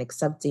loving and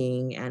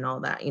accepting and all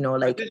that, you know,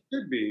 like it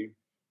should be.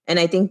 And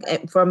I think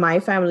for my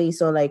family,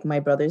 so like my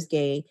brother's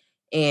gay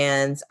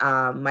and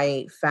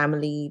my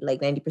family,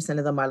 like 90%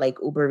 of them are like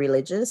uber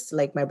religious.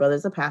 Like my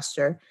brother's a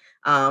pastor,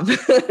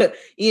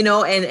 you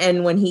know,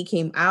 and when he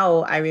came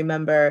out, I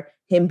remember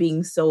him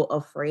being so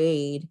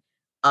afraid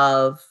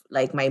of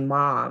like my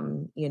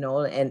mom, you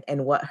know,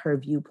 and what her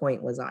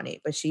viewpoint was on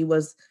it. But she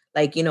was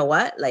like, you know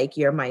what, like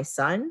you're my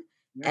son.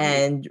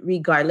 And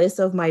regardless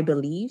of my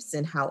beliefs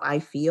and how I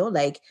feel,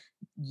 like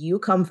you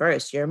come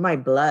first, you're my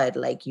blood,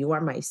 like you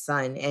are my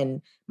son, and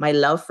my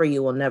love for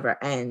you will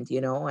never end,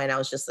 you know. And I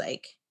was just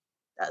like,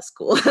 that's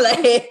cool.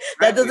 Like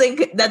that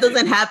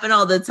doesn't happen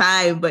all the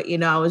time, but you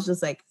know, I was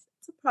just like,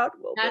 it's a proud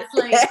moment.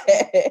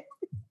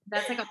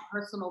 That's like a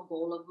personal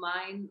goal of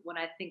mine when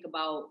I think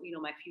about, you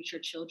know, my future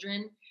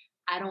children.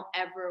 I don't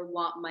ever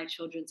want my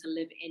children to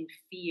live in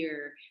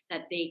fear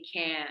that they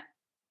can't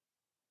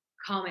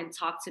come and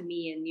talk to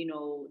me and, you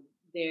know,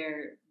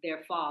 their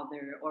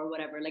father or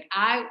whatever. Like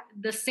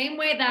the same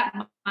way that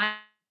my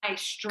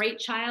straight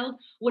child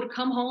would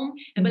come home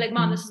and be like,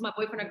 Mom, this is my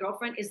boyfriend or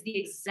girlfriend, is the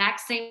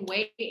exact same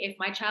way if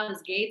my child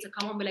is gay to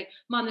come home and be like,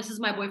 Mom, this is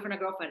my boyfriend or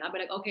girlfriend. I'll be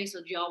like, okay, so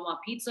do y'all want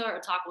pizza or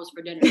tacos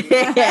for dinner?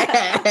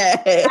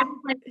 That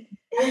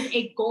is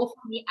a goal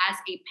for me as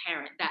a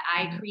parent, that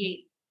I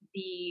create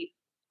the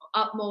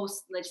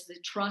utmost, let's say,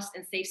 trust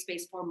and safe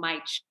space for my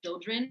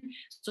children,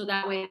 so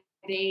that way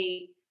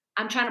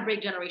I'm trying to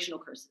break generational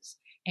curses.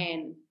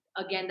 And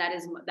again, that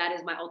is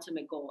my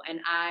ultimate goal. And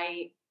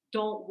I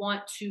don't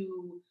want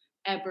to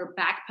ever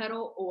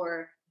backpedal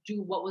or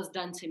do what was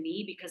done to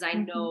me, because I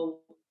know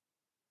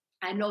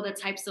the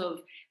types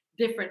of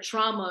different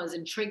traumas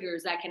and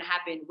triggers that can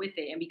happen with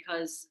it. And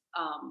because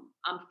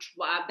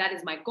that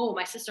is my goal.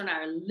 My sister and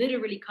I are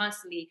literally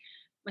constantly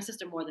my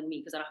sister more than me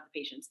because I don't have the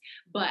patience,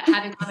 but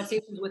having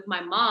conversations with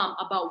my mom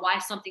about why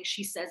something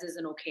she says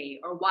isn't okay,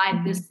 or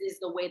why this is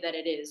the way that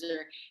it is,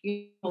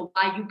 or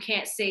why you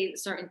can't say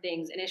certain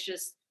things. And it's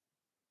just,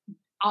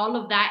 all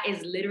of that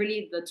is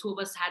literally, the two of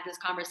us had this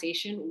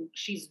conversation.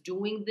 She's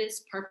doing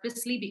this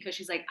purposely because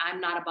she's like, I'm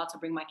not about to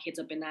bring my kids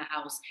up in that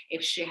house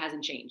if shit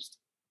hasn't changed.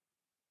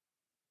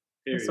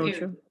 That's so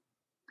true.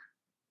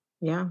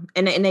 Yeah.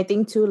 And I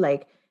think too,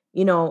 like,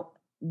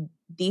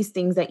 these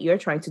things that you're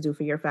trying to do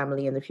for your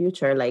family in the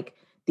future, like,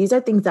 these are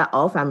things that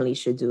all families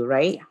should do,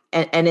 right?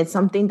 Yeah. And it's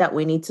something that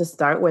we need to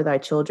start with our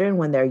children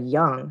when they're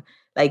young.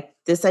 Like,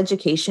 this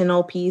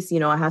educational piece,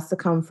 it has to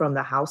come from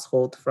the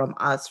household, from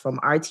us, from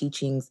our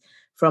teachings,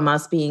 from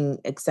us being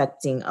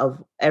accepting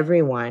of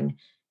everyone,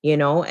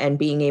 and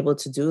being able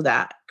to do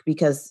that.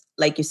 Because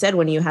like you said,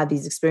 when you had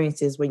these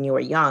experiences when you were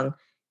young,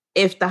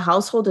 if the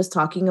household is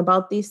talking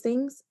about these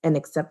things and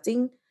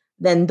accepting,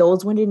 then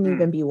those wouldn't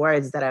even be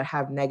words that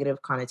have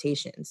negative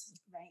connotations.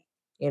 Right.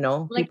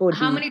 Like, people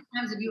how many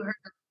times have you heard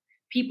of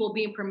people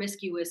being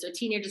promiscuous or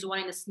teenagers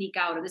wanting to sneak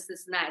out or this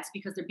and that? It's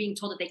because they're being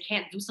told that they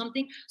can't do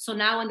something. So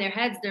now in their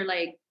heads, they're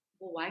like,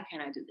 well, why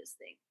can't I do this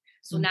thing?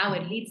 So now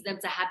it leads them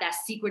to have that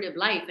secretive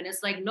life. And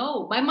it's like,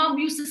 no, my mom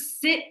used to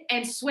sit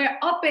and swear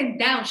up and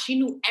down. She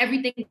knew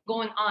everything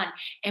going on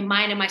in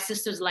mine and my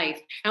sister's life.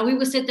 And we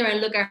would sit there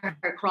and look at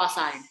her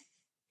cross-eyed.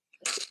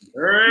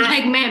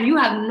 Like, ma'am, you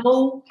have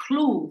no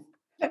clue.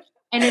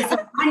 And it's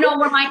like, I know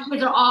where my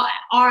kids are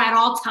at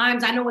all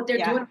times. I know what they're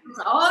doing. It's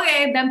like,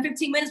 okay, then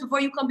 15 minutes before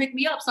you come pick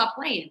me up, stop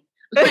playing.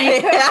 And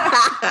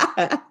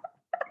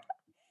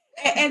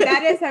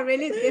that is a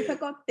really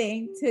difficult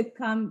thing to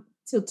come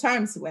to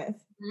terms with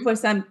for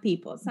some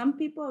people. Some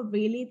people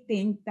really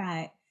think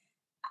that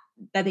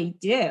they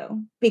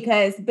do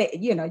because,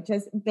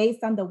 just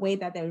based on the way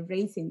that they're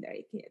raising their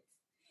kids.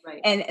 Right.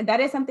 And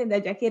that is something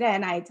that Yaquira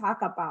and I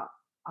talk about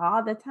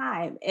all the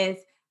time, is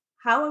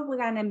how are we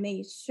going to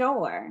make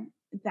sure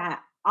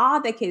that all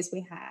the kids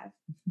we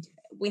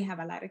have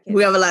a lot of kids.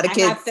 We have a lot of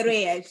kids. I have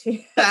 3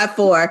 actually. I have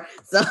 4.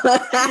 So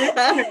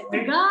oh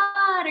my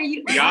God, are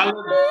you? Y'all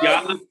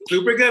look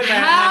super good,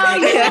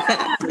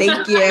 man.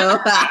 Thank you.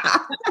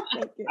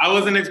 I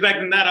wasn't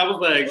expecting that. I was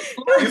like,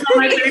 you saw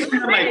my face,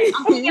 and I'm like,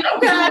 okay.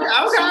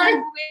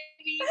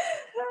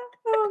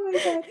 Oh my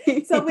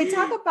God. So we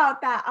talk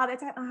about that all the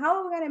time. How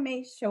are we going to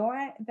make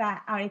sure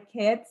that our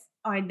kids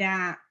are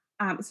not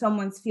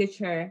someone's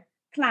future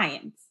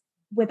clients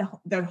with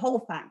their whole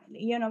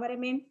family? You know what I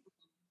mean?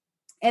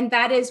 And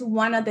that is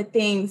one of the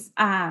things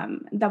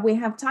that we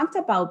have talked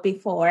about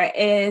before,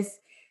 is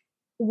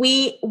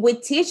we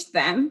teach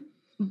them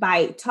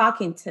by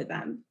talking to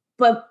them,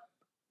 but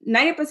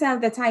 90%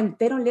 of the time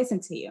they don't listen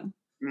to you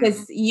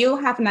because you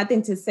have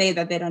nothing to say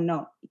that they don't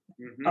know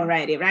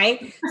already,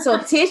 right? So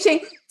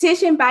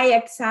teaching by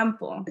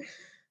example,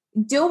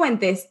 doing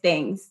these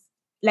things,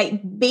 like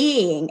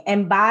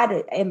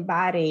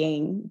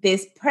embodying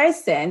this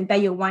person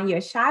that you want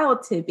your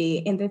child to be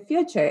in the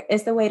future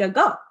is the way to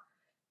go.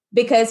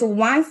 Because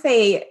once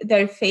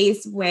they're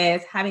faced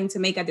with having to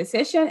make a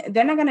decision,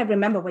 they're not going to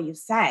remember what you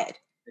said.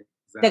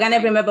 Exactly. They're going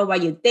to remember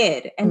what you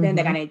did, and then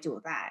they're going to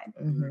do that.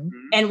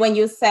 And when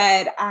you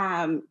said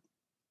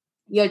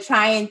you're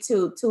trying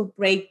to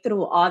break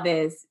through all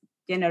this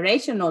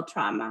generational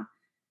trauma,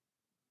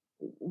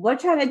 we're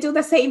trying to do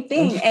the same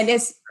thing, and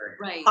it's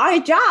our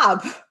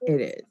job.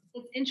 It is.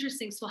 It's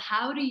interesting. So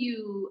how do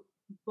you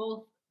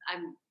both?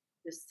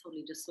 This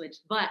totally just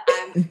switched, but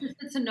I'm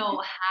interested to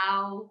know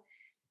how.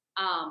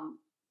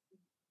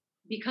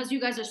 Because you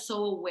guys are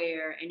so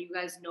aware and you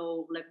guys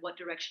know like what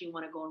direction you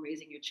want to go in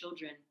raising your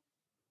children,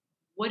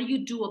 what do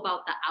you do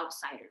about the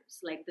outsiders,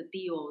 like the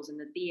tios and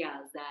the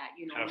tias that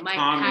might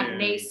have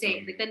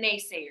naysayers, like the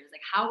naysayers?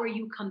 Like, how are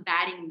you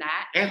combating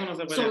that?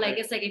 So like,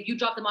 it's like if you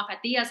drop them off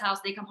at tia's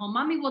house, they come home,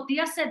 mommy, well,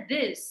 tia said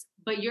this,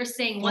 but you're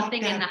saying one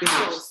thing in the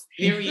house.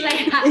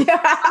 Like,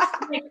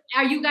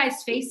 are you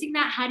guys facing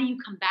that? How do you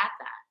combat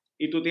that?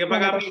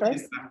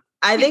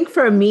 I think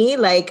for me,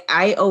 like,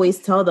 I always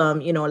tell them,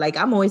 like,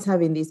 I'm always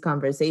having these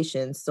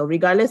conversations. So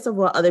regardless of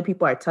what other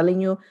people are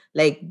telling you,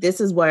 like, this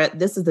is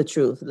the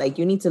truth. Like,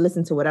 you need to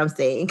listen to what I'm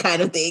saying,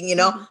 kind of thing,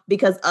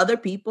 because other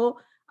people,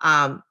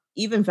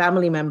 even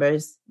family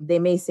members, they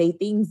may say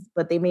things,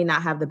 but they may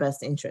not have the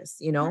best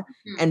interest,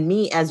 and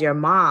me as your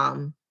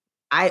mom,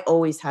 I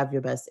always have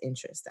your best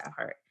interest at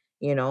heart,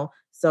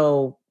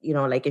 So,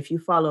 like, if you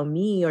follow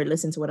me or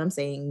listen to what I'm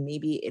saying,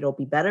 maybe it'll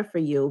be better for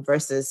you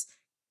versus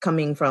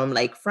coming from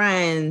like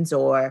friends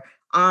or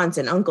aunts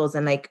and uncles.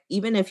 And like,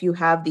 even if you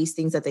have these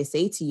things that they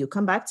say to you,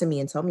 come back to me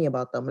and tell me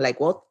about them. Like,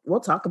 we'll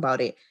talk about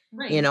it,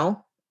 right.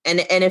 And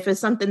if it's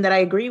something that I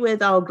agree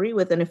with, I'll agree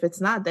with. And if it's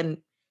not,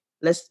 then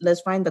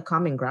let's find the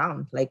common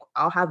ground. Like,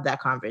 I'll have that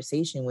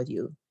conversation with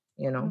you,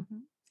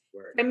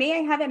 For me, I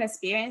haven't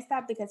experienced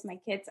that because my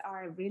kids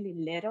are really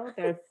little.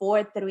 They're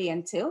 4, 3,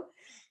 and 2.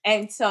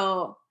 And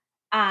so,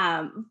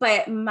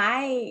 but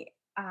I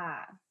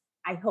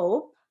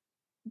hope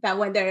that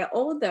when they're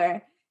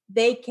older,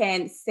 they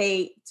can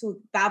say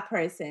to that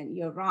person,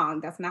 you're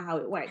wrong. That's not how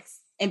it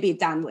works. and be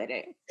done with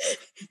it.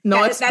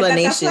 No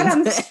explanations. That's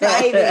what I'm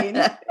striving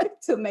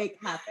to make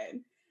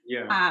happen.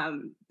 Yeah.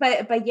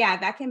 But yeah,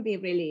 that can be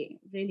really,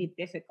 really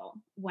difficult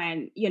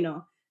when, you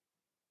know,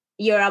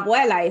 your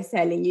abuela is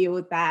telling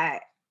you that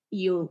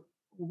you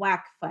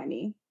whack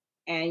funny,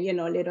 and, you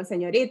know, little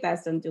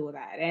señoritas don't do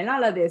that, and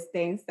all of these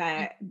things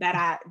that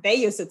they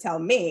used to tell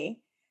me.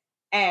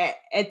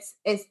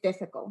 It's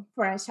difficult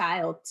for a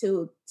child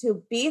to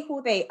be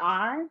who they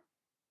are,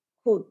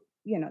 who,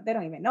 you know, they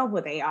don't even know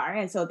who they are,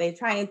 and so they're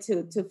trying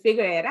to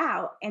figure it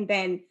out, and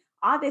then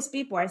all these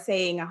people are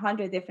saying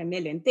 100 different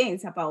million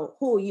things about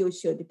who you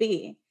should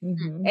be.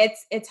 Mm-hmm.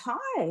 It's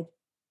hard.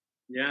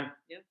 Yeah.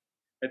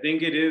 I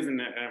think it is,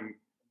 and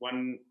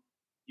one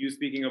you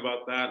speaking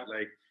about that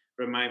like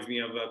reminds me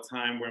of a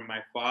time where my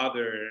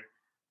father,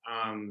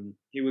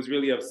 he was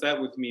really upset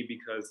with me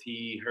because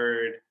he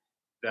heard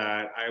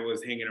that I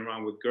was hanging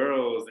around with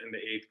girls in the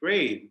 8th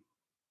grade,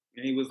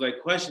 and he was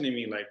like questioning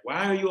me, like,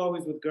 "Why are you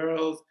always with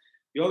girls?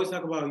 You always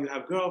talk about you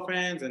have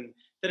girlfriends and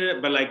da-da-da,"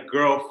 but like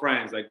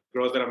girlfriends, like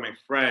girls that are my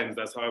friends.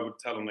 That's how I would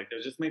tell him, like,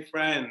 they're just my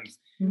friends.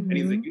 Mm-hmm. And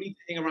he's like, you need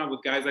to hang around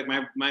with guys. Like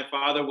my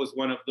father was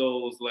one of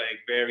those like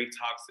very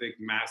toxic,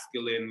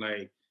 masculine,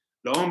 like,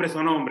 los hombres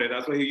son hombres.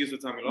 That's what he used to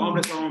tell me. Los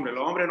hombres son hombres.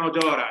 Los hombres no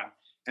lloran.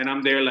 And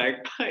I'm there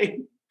like,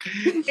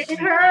 it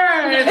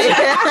hurts.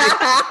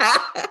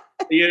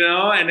 You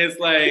know? And it's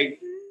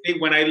like,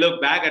 when I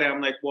look back at it,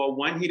 I'm like, well,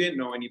 one, he didn't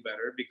know any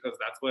better because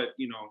that's what,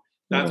 you know,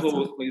 that's what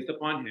was placed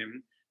upon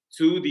him.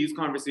 2, these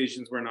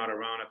conversations were not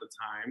around at the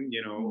time,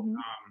 you know.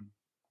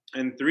 Mm-hmm.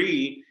 And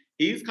 3,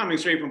 he's coming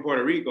straight from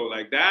Puerto Rico.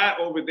 Like that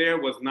over there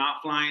was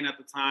not flying at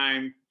the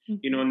time. Mm-hmm.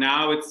 You know,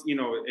 now it's, you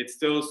know, it's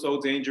still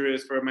so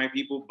dangerous for my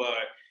people,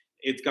 but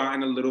it's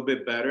gotten a little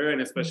bit better.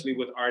 And especially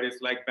with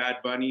artists like Bad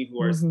Bunny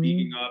who are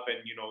speaking up and,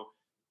 you know,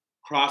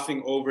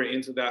 crossing over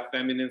into that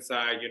feminine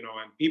side, you know,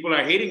 and people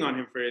are hating on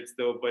him for it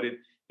still, but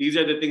these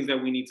are the things that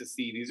we need to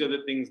see. These are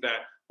the things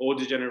that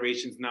older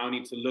generations now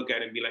need to look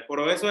at and be like,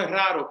 pero eso es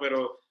raro,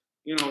 pero,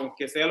 you know,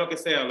 que sea lo que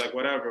sea, like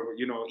whatever,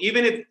 you know,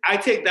 even if I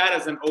take that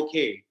as an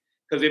okay,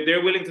 because if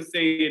they're willing to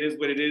say it is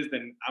what it is,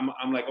 then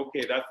I'm like,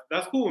 okay,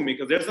 that's cool with me,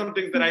 because there's some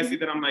things that I see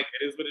that I'm like,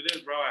 it is what it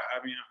is, bro.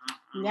 I mean, I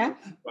don't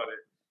know about it.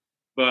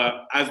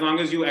 But as long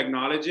as you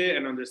acknowledge it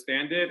and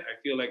understand it, I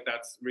feel like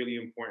that's really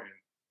important.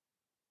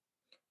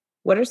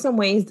 What are some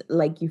ways,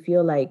 like, you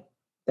feel like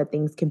that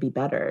things can be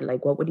better?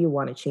 Like, what would you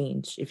want to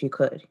change if you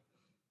could?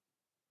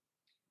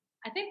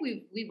 I think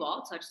we've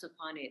all touched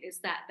upon it. It's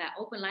that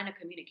open line of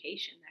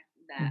communication,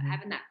 that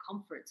having that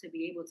comfort to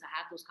be able to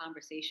have those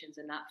conversations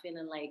and not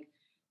feeling like,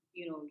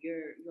 you know,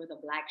 you're the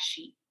black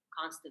sheep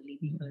constantly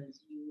because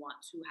you want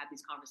to have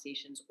these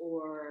conversations.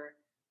 Or,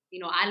 you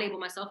know, I label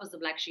myself as the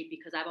black sheep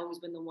because I've always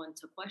been the one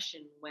to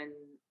question when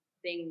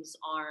things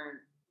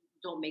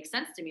don't make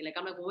sense to me. Like,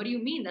 I'm like, well, what do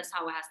you mean that's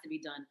how it has to be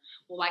done?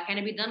 Well, why can't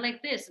it be done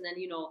like this? And then,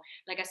 you know,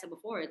 like I said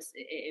before,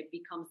 it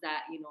becomes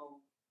that, you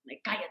know,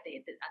 like, cállate,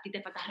 a ti te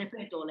falta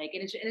respeto. Like,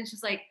 and it's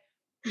just like,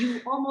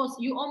 you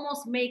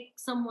almost make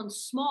someone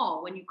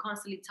small when you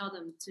constantly tell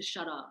them to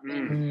shut up.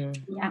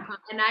 And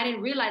I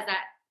didn't realize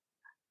that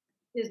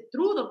is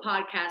through the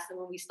podcast, and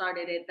when we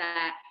started it,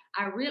 that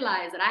I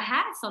realized that I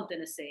had something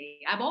to say.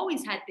 I've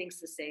always had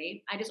things to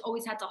say. I just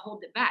always had to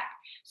hold it back.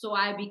 So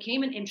I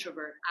became an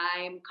introvert.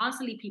 I'm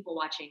constantly people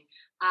watching.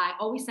 I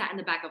always sat in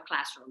the back of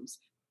classrooms.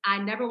 I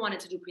never wanted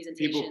to do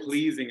presentations. People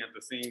pleasing at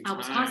the same time. I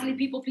was constantly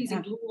people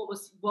pleasing, doing what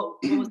was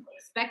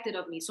expected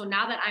of me. So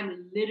now that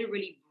I'm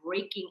literally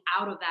breaking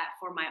out of that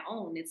for my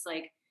own, it's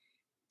like,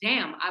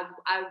 damn,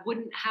 I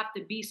wouldn't have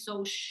to be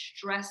so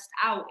stressed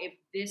out if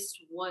this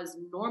was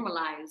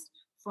normalized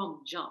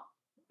from jump.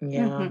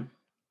 Yeah. Mm-hmm.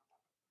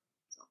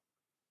 So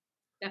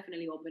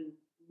definitely open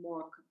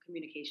more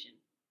communication.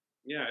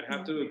 Yeah, I'd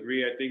have to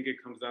agree. I think it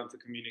comes down to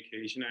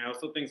communication. I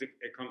also think it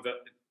comes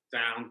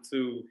down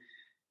to,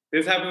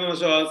 this happens on the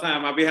show all the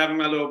time. I'll be having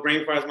my little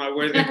brain farts, my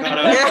words get caught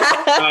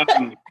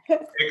up.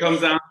 It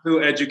comes down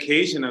to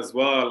education as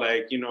well.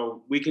 Like, you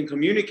know, we can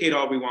communicate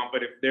all we want,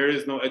 but if there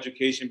is no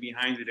education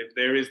behind it, if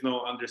there is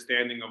no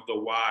understanding of the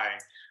why,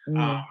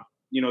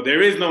 you know,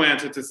 there is no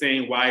answer to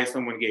saying why is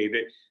someone gay.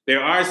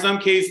 There are some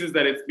cases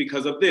that it's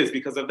because of this,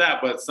 because of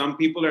that, but some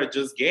people are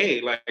just gay.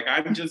 Like,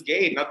 I'm just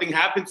gay. Nothing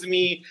happened to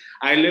me.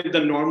 I lived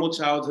a normal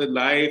childhood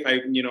life.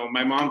 You know,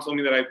 my mom told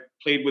me that I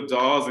played with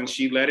dolls and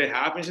she let it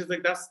happen. She's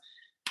like,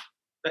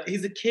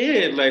 he's a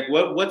kid. Like,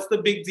 what's the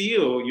big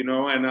deal, you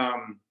know? And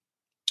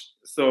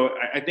so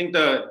I think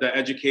the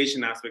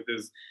education aspect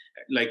is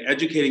like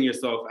educating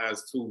yourself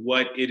as to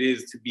what it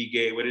is to be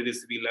gay, what it is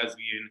to be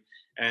lesbian,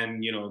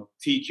 and, you know,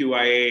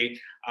 TQIA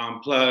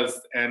plus,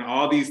 and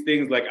all these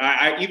things. Like,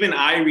 I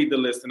read the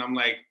list and I'm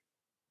like,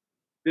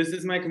 this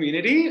is my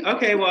community?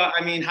 Okay, well,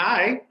 I mean,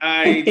 hi.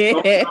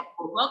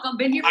 Welcome,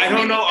 been here. I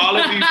don't know all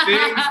of these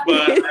things,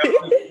 but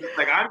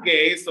like, I'm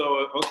gay,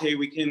 so okay,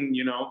 we can,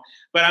 you know.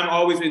 But I'm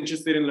always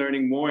interested in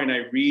learning more, and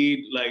I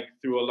read like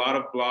through a lot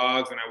of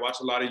blogs, and I watch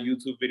a lot of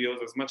YouTube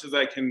videos as much as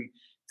I can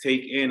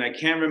take in. I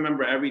can't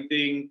remember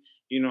everything,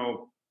 you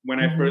know. When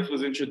I first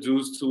was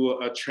introduced to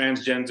a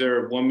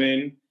transgender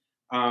woman,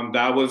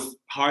 that was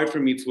hard for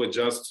me to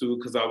adjust to,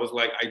 because I was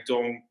like,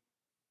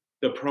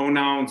 the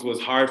pronouns was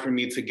hard for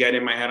me to get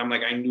in my head. I'm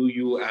like, I knew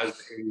you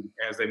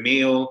as a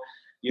male,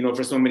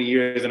 for so many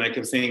years, and I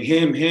kept saying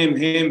him,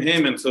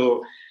 and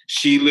so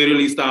she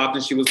literally stopped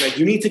and she was like,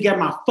 you need to get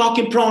my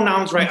fucking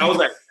pronouns right. I was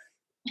like,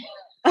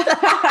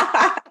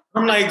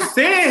 I'm like,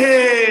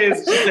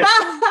 sis. She said,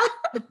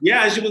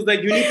 yeah, she was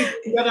like, you need to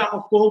get together. I'm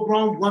a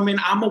full-grown woman.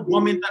 I'm a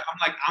woman. I'm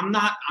like, I'm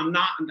not,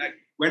 like,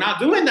 we're not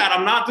doing that.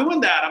 I'm not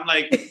doing that. I'm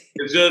like,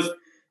 it's just,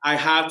 I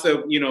have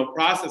to,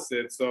 process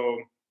it. So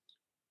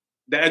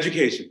the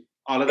education,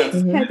 all of that.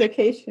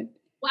 Education.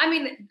 Well, I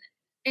mean,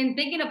 in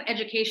thinking of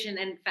education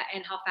and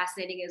how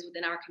fascinating it is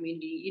within our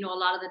community, a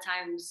lot of the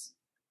times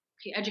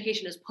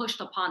education is pushed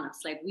upon us.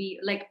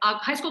 Like a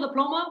high school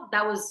diploma,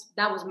 that was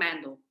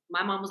Mando.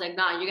 My mom was like,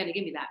 nah, you're going to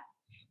give me that.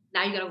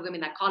 Now you got to go give me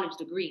that college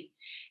degree.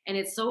 And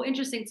it's so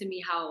interesting to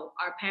me how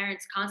our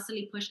parents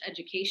constantly push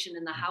education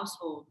in the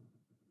household,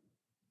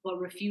 but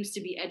refuse to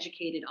be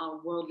educated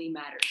on worldly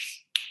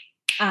matters.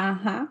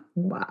 Uh-huh.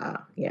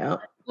 Wow. Yeah.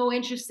 So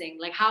interesting.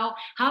 Like how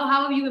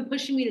have you been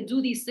pushing me to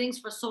do these things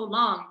for so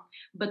long?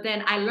 But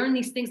then I learned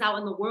these things out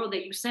in the world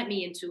that you sent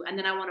me into, and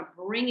then I want to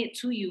bring it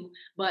to you.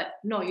 But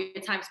no, your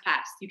time's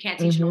passed. You can't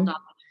teach no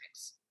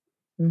doctrines.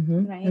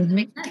 Right. Does it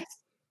make sense?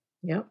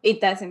 Yep.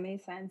 It doesn't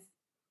make sense.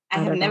 I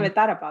have never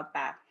thought about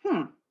that.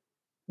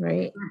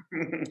 Right.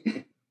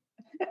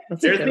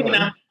 That's There's a good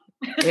one.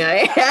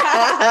 Yeah.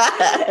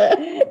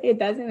 It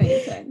doesn't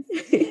make sense.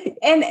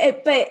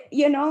 But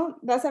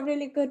that's a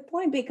really good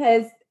point,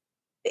 because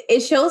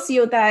it shows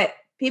you that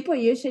people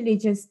usually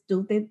just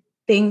do the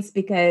things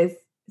because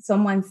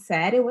someone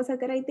said it was a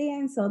good idea,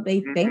 and so they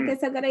think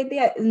it's a good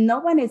idea. No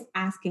one is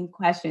asking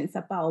questions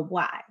about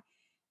why,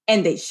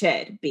 and they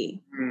should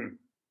be.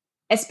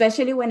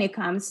 Especially when it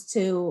comes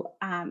to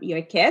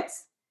your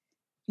kids.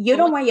 You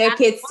don't want your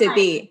kids to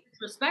be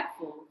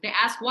disrespectful. They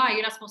ask why.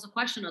 You're not supposed to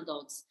question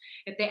adults.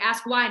 If they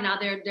ask why, now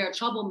they're a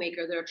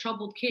troublemaker. They're a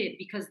troubled kid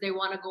because they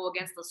want to go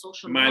against the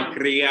social norm.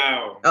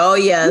 Malcriado. Oh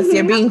yes,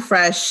 you're being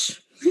fresh,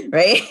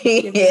 right?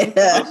 Since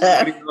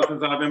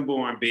I've been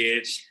born,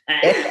 bitch.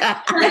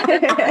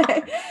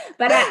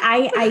 But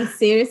I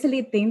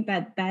seriously think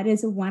that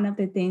is one of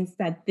the things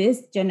that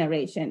this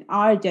generation,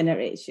 our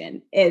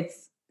generation, it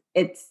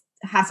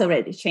has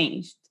already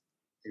changed.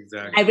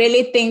 Exactly. I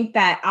really think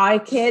that our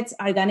kids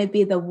are going to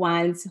be the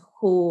ones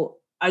who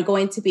are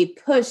going to be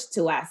pushed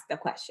to ask the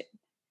question.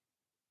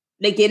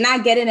 Like, you're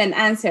not getting an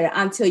answer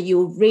until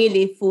you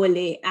really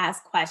fully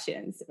ask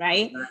questions,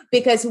 right?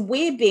 Because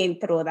we've been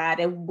through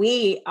that, and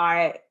we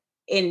are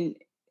in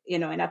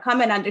a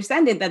common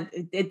understanding that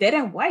it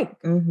didn't work.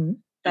 And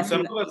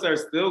some of us are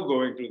still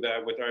going through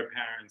that with our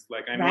parents.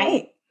 Like, I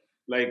know,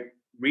 like,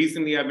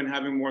 recently I've been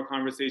having more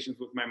conversations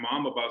with my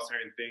mom about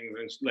certain things,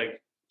 and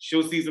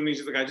she'll see something,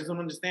 she's like, I just don't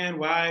understand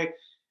why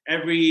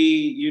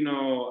every,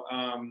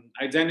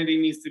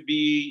 identity needs to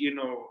be,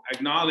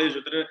 acknowledged.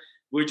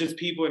 We're just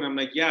people. And I'm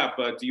like, yeah,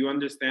 but do you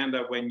understand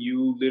that when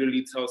you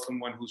literally tell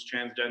someone who's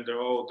transgender,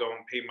 oh,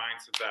 don't pay mind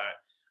to that,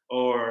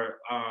 or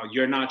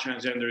you're not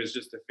transgender, it's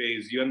just a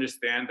phase, you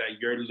understand that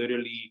you're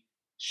literally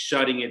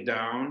shutting it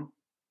down,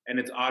 and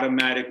it's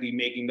automatically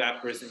making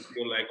that person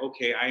feel like,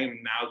 okay, I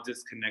am now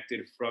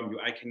disconnected from you.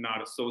 I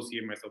cannot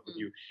associate myself with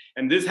you.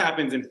 And this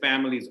happens in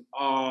families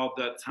all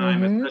the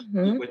time,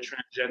 especially with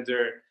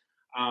transgender.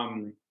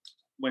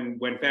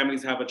 When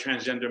families have a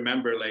transgender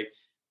member, like,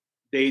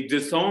 they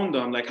disown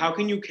them. Like, how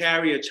can you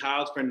carry a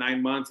child for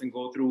 9 months and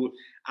go through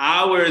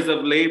hours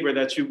of labor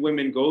that you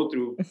women go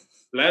through?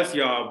 Bless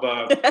y'all,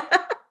 but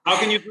how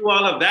can you do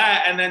all of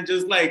that and then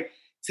just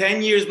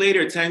 10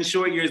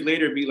 short years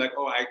later, be like,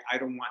 oh, I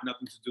don't want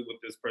nothing to do with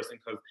this person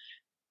because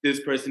this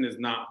person is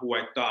not who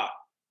I thought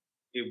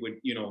it would,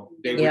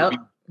 they would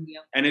be.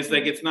 And it's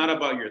like, it's not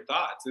about your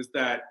thoughts. It's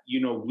that,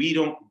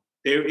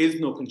 there is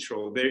no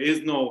control. There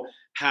is no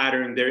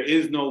pattern. There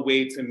is no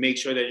way to make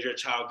sure that your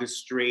child is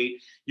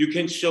straight. You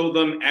can show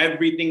them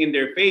everything in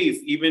their face,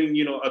 even,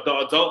 the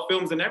adult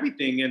films and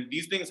everything. And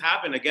these things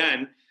happen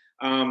again.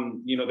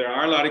 There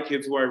are a lot of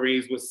kids who are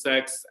raised with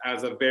sex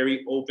as a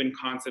very open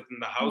concept in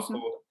the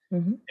household.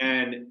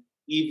 And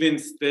even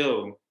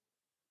still,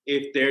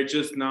 if they're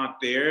just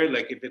not there,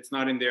 like, if it's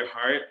not in their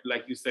heart,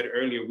 like you said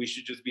earlier, we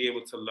should just be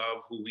able to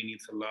love who we need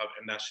to love.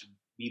 And that should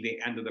be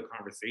the end of the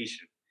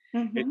conversation.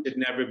 It should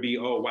never be,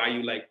 oh, why do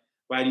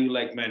you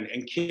like men?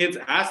 And kids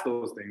ask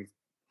those things.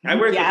 I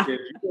work with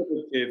kids. You work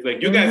with kids. Like,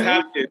 you guys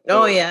have kids.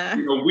 So,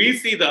 we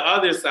see the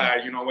other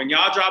side. When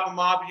y'all drop them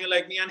off, you're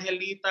like, mi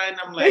Angelita. And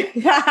I'm like,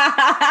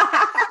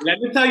 let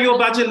me tell you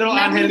about your little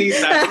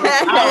Angelita.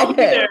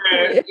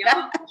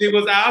 She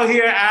was out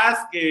here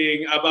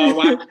asking about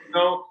why,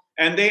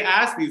 and they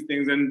ask these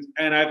things. And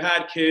I've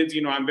had kids,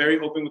 I'm very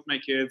open with my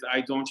kids.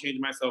 I don't change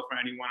myself for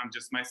anyone. I'm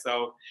just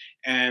myself.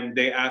 And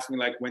they ask me,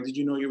 like, when did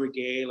you know you were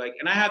gay? Like,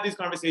 and I have these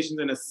conversations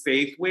in a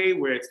safe way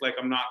where it's like,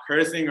 I'm not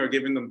cursing or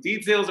giving them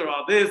details or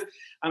all this.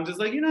 I'm just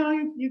like, you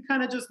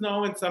kind of just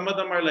know. And some of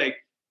them are like,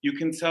 you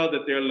can tell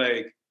that they're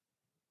like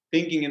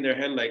thinking in their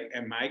head, like,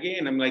 am I gay?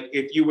 And I'm like,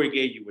 if you were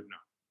gay, you would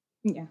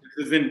know. Yeah.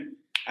 This isn't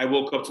I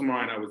woke up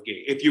tomorrow and I was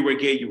gay. If you were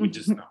gay, you would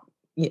just know.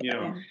 Yeah. You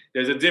know,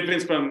 there's a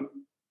difference from.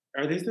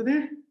 Are they still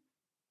there?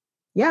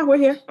 Yeah, we're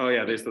here. Oh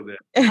yeah, they're still there.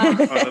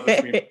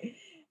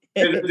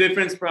 There's a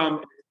difference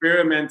from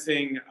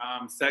experimenting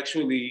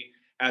sexually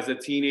as a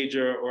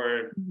teenager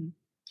or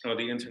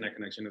the internet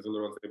connection is a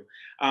little unstable.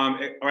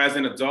 Or as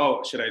an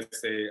adult, should I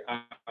say,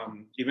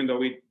 even though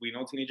we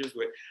know teenagers,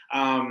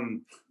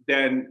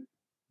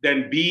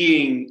 then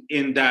being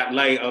in that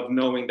light of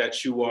knowing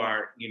that you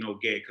are,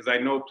 gay. Because I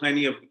know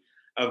plenty of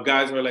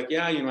guys who are like,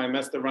 yeah, I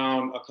messed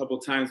around a couple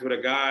times with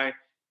a guy,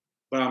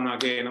 but I'm not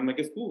gay. And I'm like,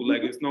 it's cool.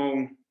 Like, there's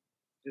no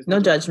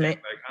judgment.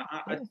 Like,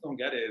 I just don't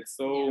get it. It's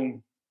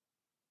so...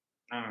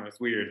 I don't know, it's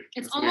weird.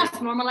 It's almost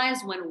weird.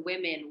 Normalized when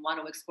women want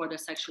to explore their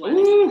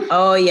sexuality. Ooh.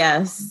 Oh,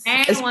 yes.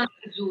 And want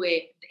to do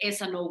it, it's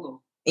a no-go.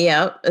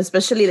 Yeah,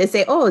 especially they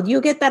say, oh, you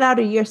get that out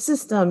of your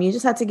system. You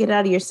just had to get it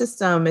out of your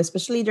system,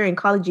 especially during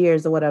college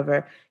years or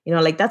whatever.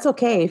 Like, that's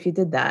okay if you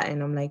did that.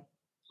 And I'm like...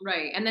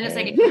 Right. And then it's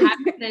like, if you have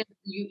it,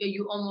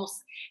 you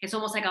almost, it's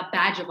almost like a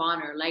badge of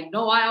honor. Like,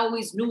 no, I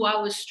always knew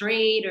I was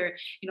straight, or,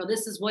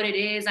 this is what it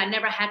is. I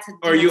never had to...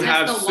 Or you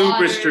have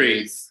super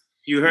straights.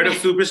 You heard of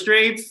super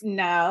straights?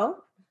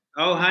 No.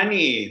 Oh,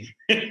 honey.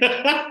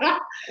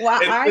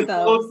 What are those? This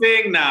whole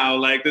thing now,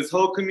 like this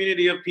whole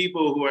community of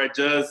people who are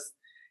just,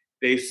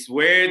 they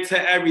swear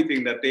to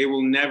everything that they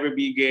will never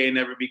be gay,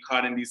 never be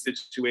caught in these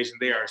situations.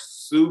 They are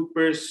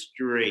super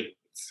straight.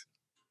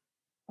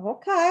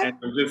 Okay. And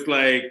I'm just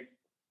like,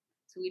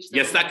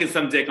 you're sucking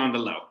some dick on the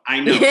low.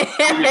 I know.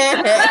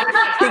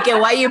 Okay,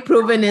 why you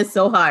proving it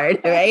so hard,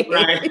 right?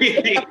 Right. Like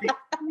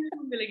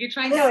you're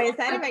trying to... is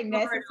that even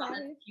necessary?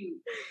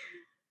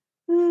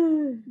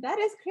 That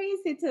is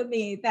crazy to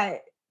me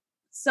that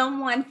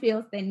someone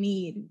feels the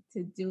need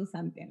to do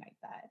something like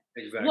that.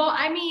 Exactly. Well,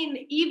 I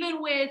mean,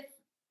 even with,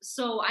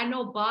 so I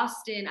know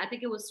Boston, I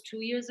think it was 2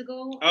 years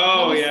ago.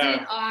 Oh, Boston,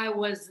 yeah. I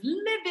was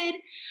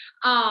livid.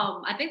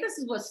 I think this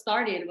is what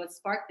sparked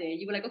it.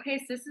 You were like, okay,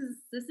 this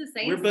is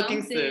saying we're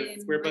booking something.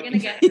 sis. We're gonna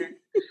get her.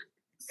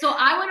 So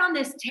I went on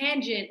this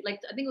tangent, like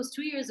I think it was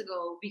 2 years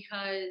ago,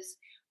 because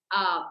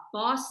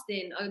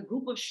Boston, a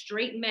group of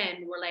straight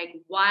men were like,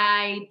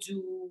 why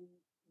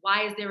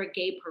is there a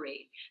gay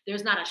parade?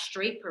 There's not a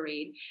straight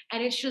parade.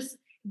 And it's just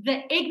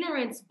the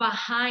ignorance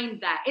behind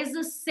that is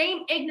the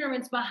same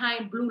ignorance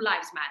behind Blue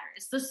Lives Matter.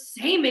 It's the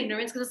same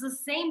ignorance because it's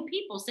the same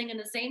people singing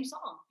the same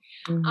song.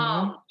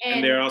 Mm-hmm.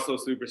 And they're also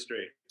super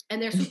straight.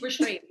 And they're super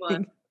straight,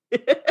 but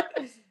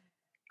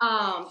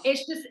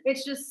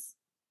it's just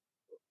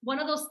one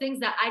of those things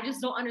that I just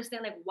don't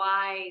understand, like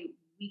why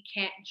we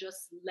can't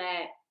just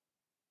let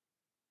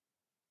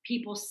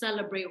people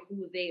celebrate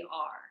who they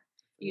are,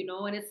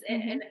 and it's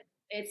and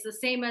it's the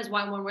same as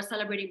why when we're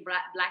celebrating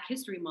Black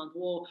History Month.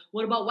 Well,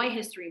 what about White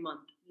History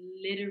Month?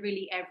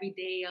 Literally every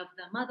day of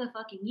the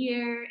motherfucking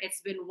year,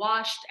 it's been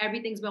washed.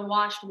 Everything's been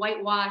washed,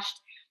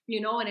 whitewashed,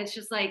 and it's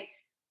just like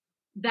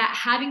that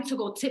having to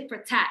go tit for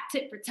tat,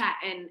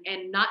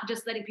 and not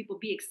just letting people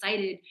be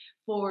excited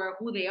for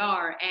who they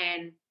are.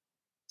 And,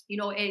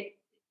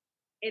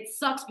 it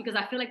sucks because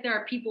I feel like there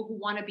are people who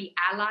want to be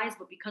allies,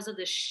 but because of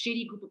the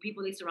shitty group of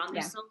people they surround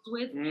themselves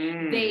with,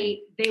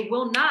 they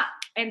will not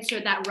enter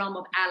that realm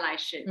of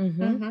allyship.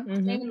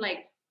 And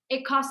like,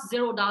 it costs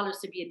 $0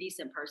 to be a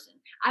decent person.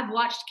 I've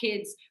watched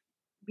kids,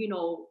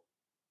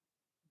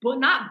 but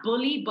not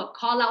bully, but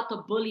call out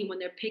the bully when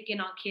they're picking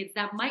on kids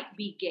that might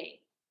be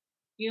gay.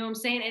 You know what I'm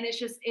saying? And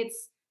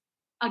it's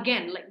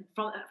again, like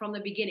from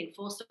the beginning,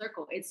 full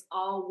circle. It's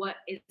all what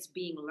is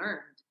being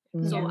learned.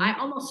 So I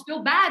almost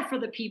feel bad for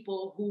the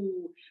people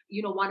who,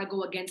 want to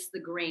go against the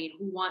grain,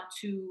 who want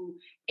to,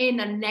 in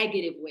a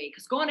negative way.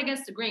 Because going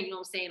against the grain,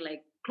 I'm saying?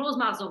 Like, closed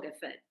mouths don't get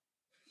fed.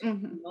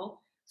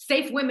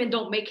 Safe women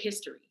don't make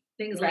history.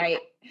 Things like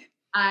that.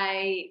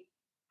 I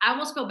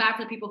almost feel bad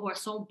for the people who are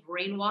so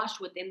brainwashed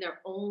within their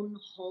own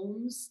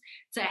homes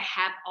to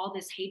have all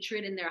this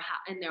hatred in their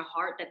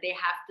heart that they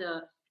have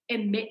to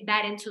emit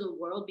that into the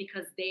world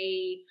because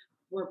they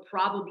were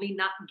probably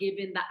not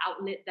given the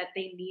outlet that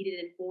they needed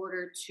in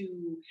order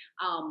to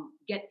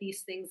get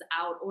these things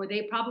out, or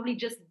they probably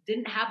just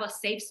didn't have a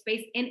safe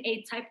space in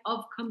a type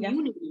of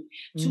community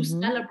to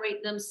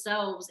celebrate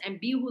themselves and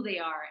be who they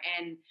are.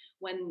 And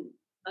when,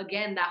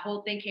 again, that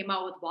whole thing came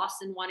out with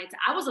Boston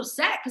I was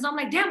upset because I'm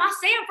like, damn, I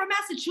say I'm from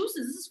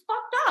Massachusetts. This is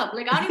fucked up.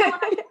 Like, I don't even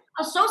want to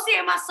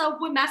associate myself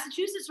with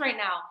Massachusetts right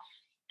now.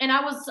 And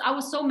I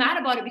was so mad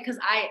about it because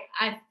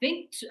I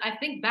think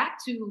back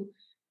to,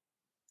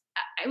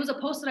 it was a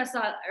post that I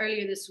saw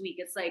earlier this week.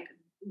 It's like,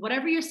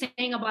 whatever you're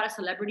saying about a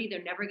celebrity,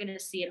 they're never going to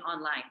see it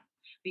online.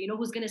 But you know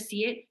who's going to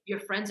see it? Your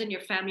friends and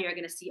your family are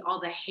going to see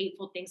all the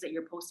hateful things that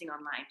you're posting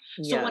online.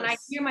 Yes. So when I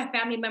hear my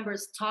family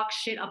members talk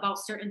shit about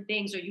certain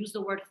things or use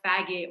the word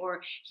faggot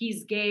or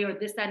he's gay or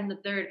this, that, and the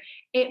third,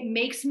 it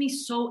makes me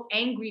so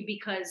angry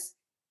because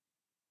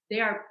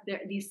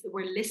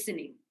we're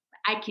listening.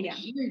 I can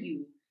hear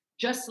you.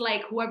 Just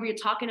like whoever you're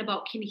talking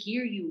about can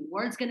hear you.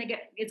 It's going to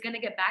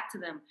get back to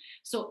them.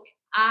 So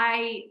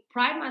I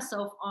pride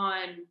myself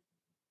on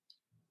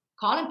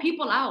calling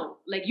people out.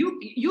 Like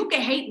you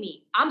can hate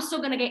me. I'm still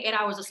going to get 8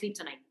 hours of sleep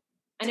tonight.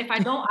 And if I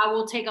don't, I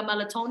will take a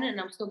melatonin and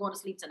I'm still going to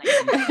sleep tonight.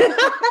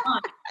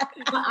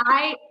 But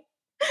I,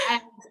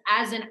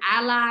 as an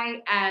ally,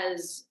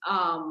 as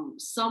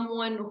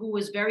someone who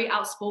is very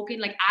outspoken,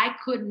 like I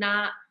could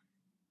not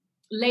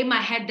lay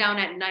my head down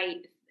at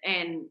night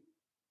and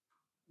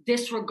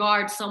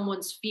disregard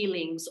someone's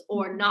feelings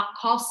or not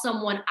call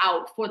someone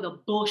out for the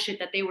bullshit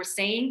that they were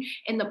saying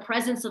in the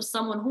presence of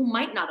someone who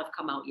might not have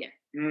come out yet.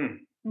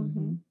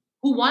 Mm-hmm.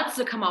 Who wants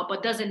to come out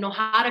but doesn't know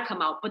how to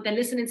come out. But then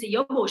listening to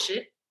your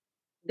bullshit,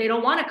 they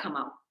don't want to come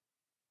out.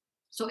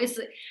 So it's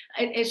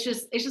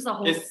just a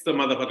whole. It's the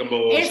motherfucking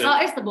bullshit.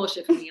 It's the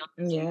bullshit for me.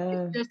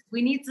 Yeah.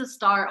 We need to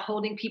start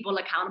holding people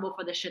accountable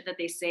for the shit that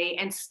they say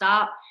and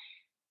stop.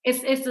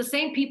 It's the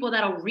same people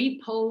that'll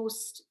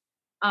repost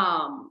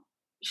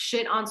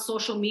shit on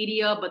social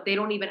media, but they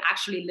don't even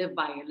actually live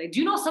by it. Like, do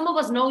you know some of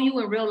us know you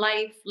in real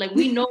life? Like,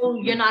 we know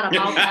you're not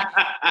about that.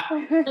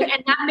 Like,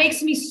 and that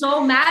makes me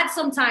so mad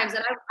sometimes.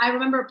 And I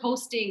remember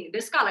posting,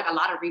 this got like a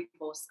lot of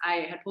reposts.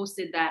 I had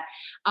posted that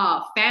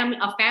a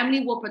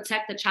family will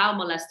protect the child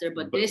molester,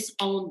 but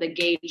disown the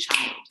gay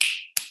child.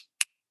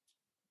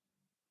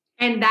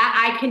 And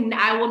that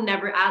I will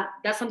never,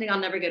 that's something I'll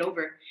never get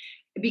over,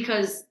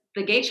 because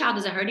the gay child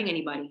isn't hurting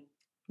anybody.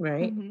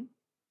 Right. Mm-hmm.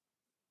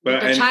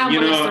 But the child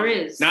molester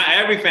is. Not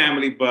every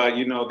family, but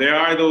there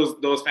are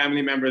those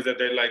family members that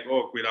they're like,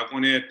 oh, cuidado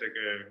con este,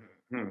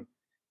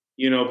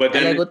 but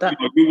then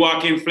you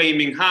walk in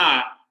flaming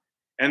hot,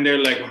 and they're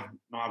like, oh,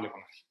 no hable con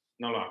él,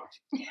 no lo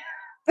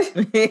hagas.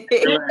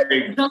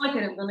 Like, don't look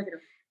at him.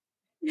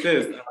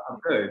 Sis, I'm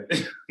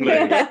good.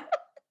 Like,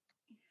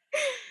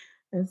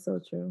 it's so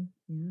true.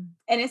 Yeah.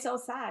 And it's so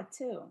sad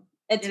too.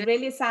 It's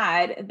really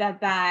sad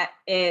that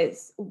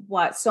is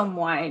what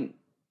someone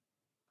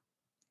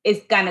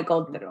is gonna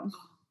go through.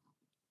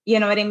 You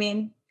know what I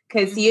mean?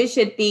 Because we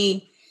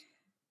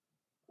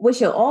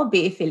should all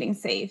be feeling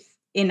safe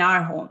in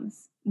our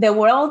homes. The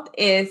world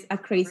is a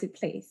crazy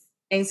place.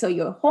 And so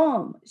your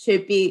home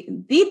should be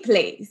the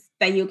place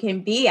that you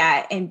can be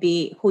at and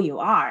be who you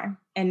are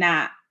and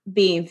not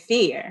be in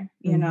fear,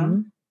 you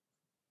know?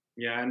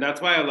 Yeah, and that's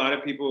why a lot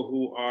of people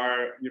who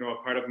are,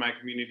 a part of my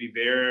community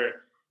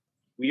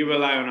we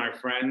rely on our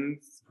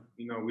friends.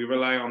 We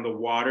rely on the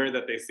water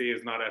that they say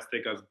is not as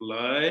thick as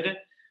blood.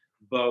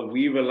 But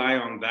we rely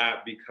on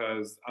that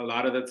because a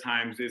lot of the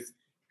times it's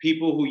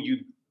people who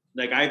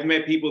I've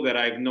met people that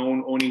I've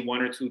known only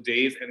 1 or 2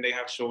 days, and they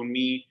have shown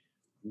me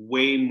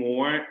way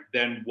more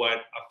than what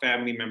a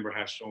family member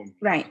has shown me.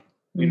 Right.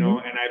 And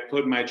I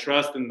put my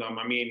trust in them.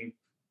 I mean,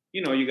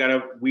 you got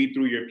to weed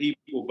through your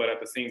people, but at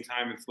the same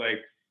time, it's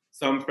like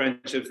some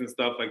friendships and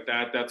stuff like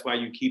that. That's why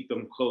you keep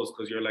them close,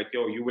 because you're like,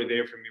 yo, you were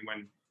there for me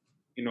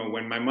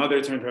when my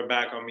mother turned her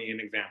back on me, an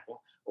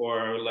example.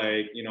 Or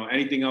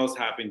anything else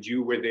happened,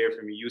 you were there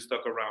for me. You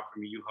stuck around for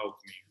me. You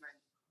helped me.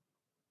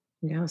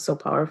 Yeah, so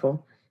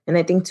powerful. And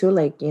I think too,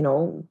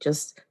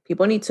 just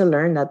people need to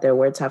learn that their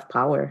words have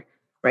power,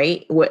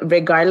 right?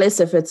 Regardless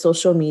if it's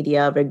social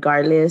media,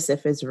 regardless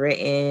if it's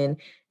written,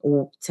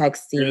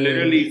 texting. They're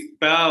literally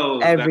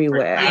spells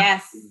everywhere.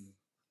 Yes.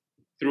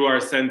 Through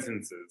our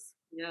sentences.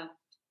 Yeah.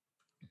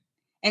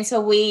 And so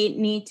we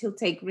need to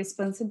take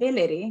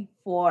responsibility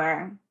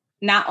for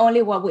not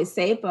only what we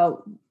say,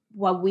 but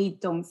what we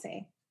don't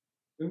say.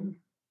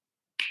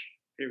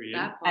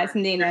 Period. As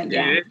Nina,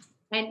 yeah.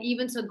 And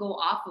even to go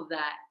off of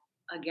that,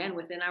 again,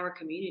 within our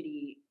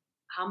community,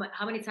 how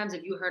many times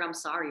have you heard "I'm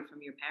sorry"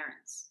 from your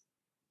parents?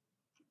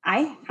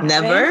 I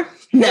never.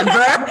 No.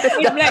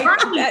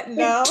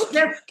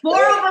 There's 4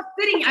 of us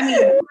sitting. I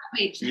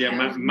mean, yeah,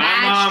 my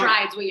mad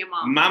strides with your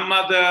mom. My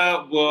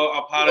mother will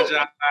apologize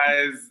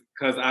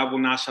because I will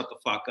not shut the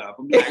fuck up.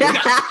 I'm like,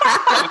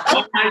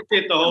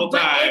 shit the whole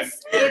time.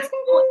 It's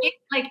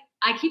like,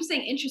 I keep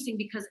saying interesting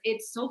because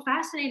it's so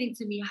fascinating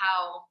to me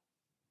how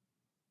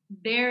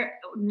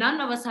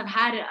none of us have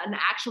had an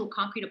actual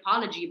concrete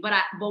apology. But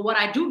what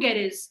I do get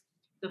is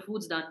the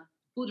food's done.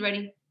 Food's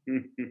ready.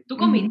 Tu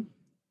comiste.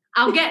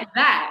 I'll get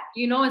that,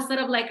 instead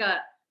of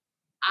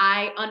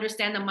I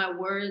understand that my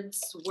words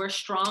were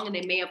strong and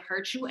they may have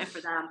hurt you, and for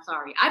that I'm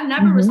sorry. I've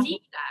never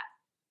received that.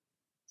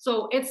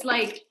 So it's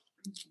like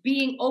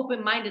being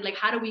open-minded. Like,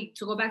 how do we,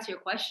 to go back to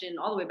your question,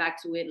 all the way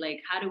back to it,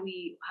 like how do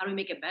we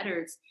make it better?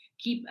 It's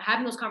keep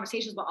having those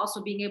conversations, but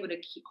also being able to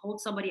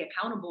hold somebody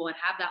accountable and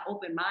have that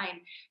open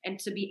mind, and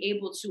to be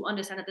able to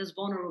understand that there's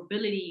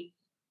vulnerability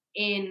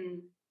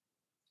in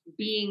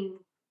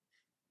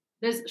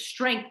there's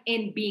strength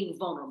in being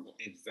vulnerable.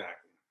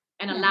 Exactly.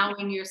 And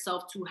allowing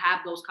yourself to have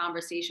those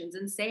conversations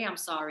and say, I'm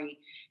sorry,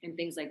 and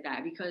things like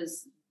that,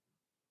 because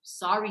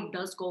sorry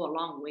does go a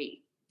long way.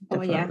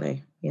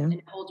 Definitely. Yeah. And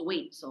it holds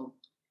weight. So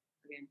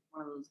again,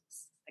 one of those,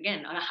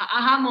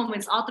 aha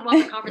moments all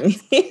throughout the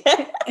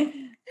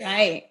conversation.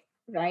 Right.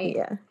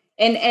 Yeah.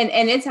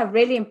 And it's a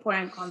really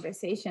important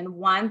conversation,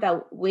 one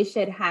that we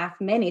should have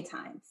many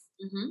times.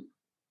 Mm-hmm.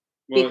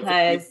 Well,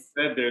 because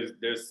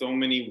there's so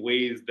many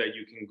ways that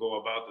you can go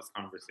about this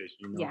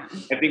conversation. Yeah.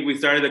 I think we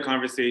started the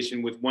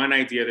conversation with one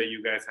idea that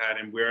you guys had,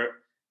 and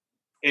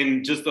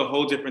in just a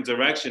whole different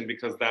direction,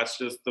 because that's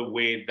just the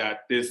way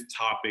that this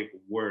topic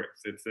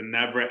works. It's a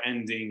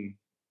never-ending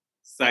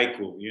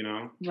cycle, you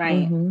know?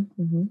 Right.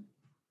 Mm-hmm, mm-hmm.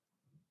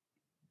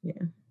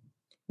 Yeah.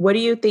 What do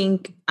you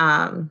think,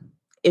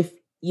 if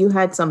you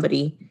had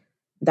somebody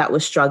that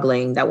was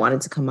struggling, that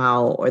wanted to come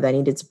out or that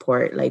needed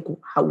support, like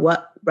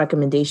what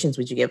recommendations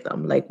would you give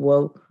them? Like,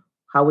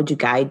 how would you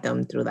guide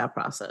them through that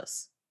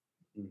process?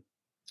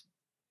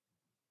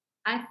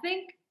 I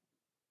think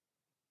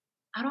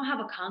I don't have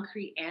a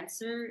concrete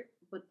answer,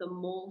 but the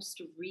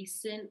most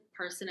recent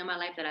person in my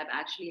life that I've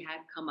actually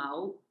had come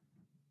out,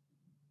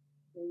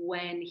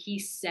 when he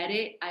said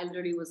it, I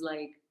literally was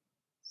like,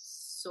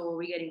 so are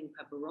we getting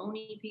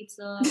pepperoni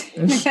pizza?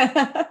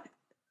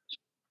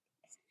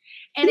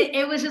 And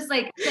it was just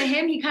like, to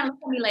him, he kind of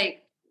looked at me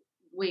like,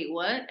 wait,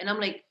 what? And I'm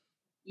like,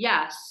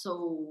 yeah,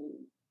 so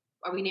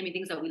are we naming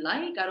things that we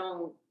like? I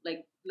don't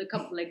like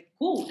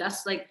cool.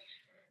 That's like,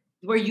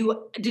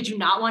 did you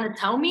not want to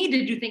tell me?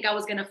 Did you think I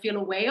was going to feel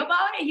a way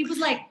about it? He was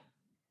like,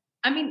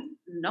 I mean,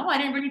 no, I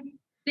didn't really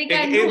think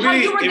I knew how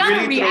you were going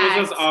to react. It really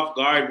throws us off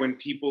guard when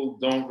people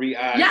don't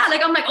react. Yeah,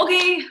 like, I'm like,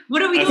 okay,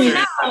 what are we doing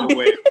now? I'm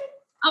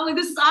like,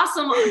 this is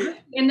awesome.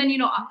 And then,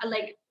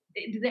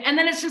 and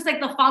then it's just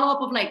like the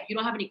follow-up of like, you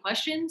don't have any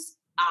questions?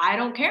 I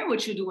don't care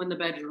what you do in the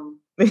bedroom.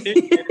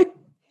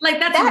 Like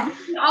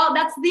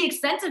that's the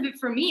extent of it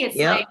for me. It's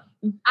like,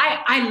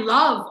 I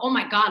love, oh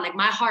my God, like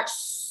my heart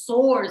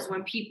soars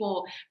when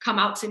people come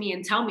out to me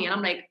and tell me, and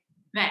I'm like,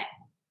 bet.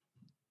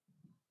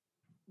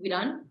 We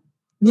done?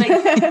 Like,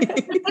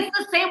 it's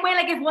the same way,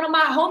 like if one of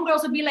my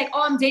homegirls would be like,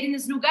 oh, I'm dating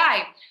this new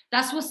guy.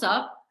 That's what's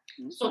up.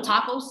 So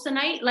tacos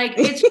tonight? Like,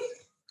 it's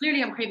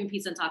clearly I'm craving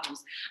pizza and tacos.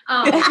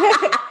 But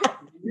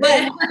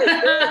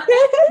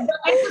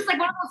it's just like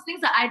one of those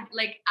things that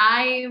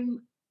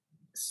I'm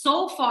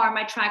so far,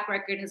 my track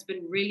record has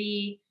been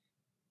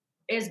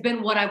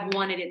what I've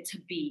wanted it to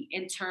be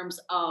in terms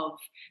of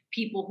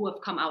people who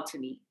have come out to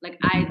me. Like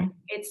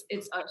it's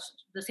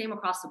the same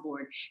across the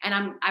board. And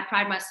I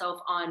pride myself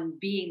on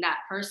being that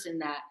person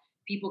that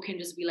people can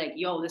just be like,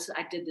 yo,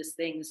 I did this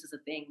thing. This is a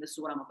thing. This is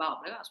what I'm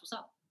about. Like, oh, that's what's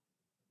up.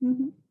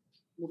 Mm-hmm.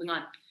 Moving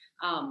on.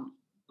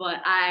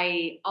 But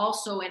I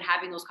also, in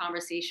having those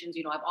conversations,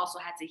 I've also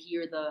had to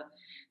hear the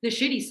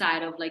shitty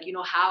side of like,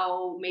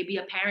 how maybe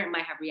a parent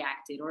might have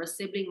reacted or a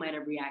sibling might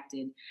have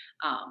reacted.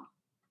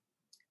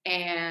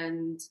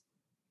 And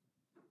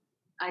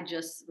I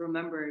just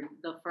remembered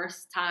the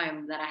first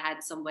time that I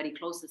had somebody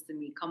closest to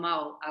me come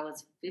out. I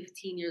was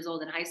 15 years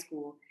old in high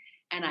school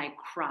and I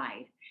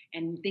cried.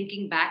 And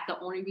thinking back, the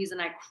only reason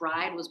I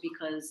cried was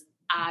because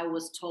I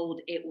was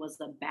told it was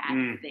a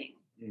bad thing.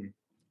 Mm.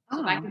 So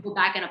if I could go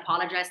back and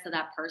apologize to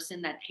that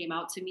person that came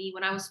out to me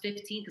when I was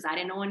 15 because I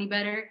didn't know any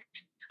better,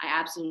 I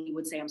absolutely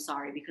would say I'm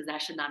sorry, because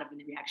that should not have been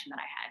the reaction that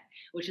I had,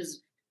 which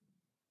is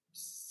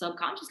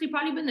subconsciously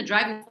probably been the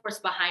driving force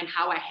behind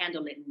how I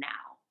handle it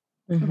now.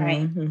 Mm-hmm,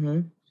 right.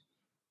 Mm-hmm.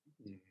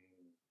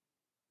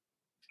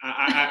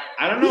 I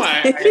don't know.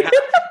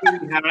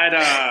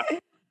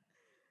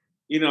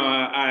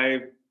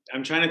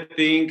 I'm trying to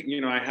think,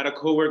 I had a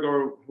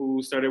coworker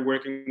who started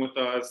working with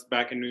us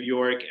back in New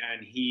York,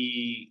 and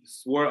he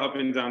swore up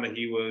and down that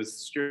he was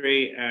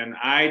straight, and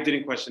I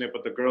didn't question it,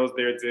 but the girls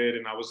there did.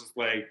 And I was just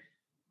like,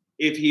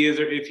 if he is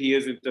or if he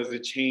isn't, does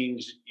it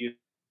change,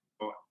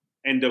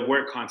 and the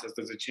work context,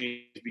 does it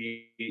change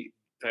the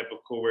type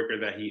of coworker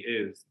that he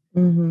is?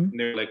 Mm-hmm. And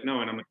they're like,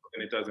 no. And I'm like,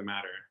 and it doesn't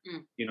matter.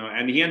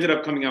 And he ended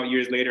up coming out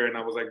years later, and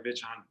I was like,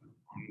 bitch, I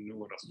knew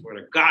what, I swear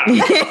to God.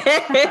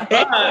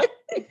 But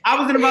I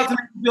wasn't about to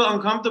make me feel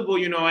uncomfortable,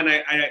 and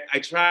I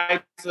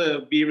tried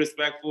to be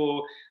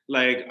respectful.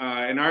 Like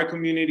in our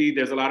community,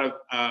 there's a lot of,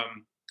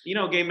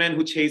 gay men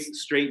who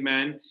chase straight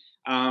men.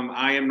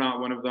 I am not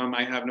one of them.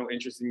 I have no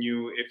interest in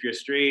you. If you're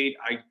straight,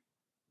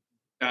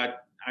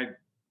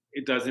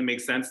 it doesn't make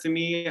sense to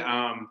me.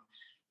 And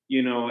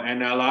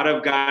a lot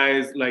of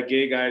guys, like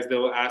gay guys,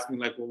 they'll ask me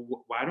like,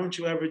 well, why don't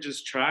you ever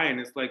just try? And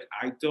it's like,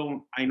 I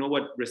know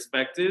what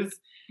respect is.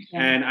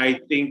 Yeah. And I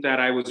think that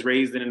I was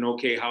raised in an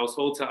okay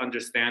household to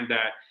understand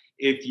that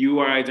if you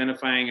are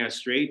identifying as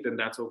straight, then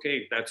that's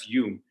okay. That's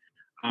you.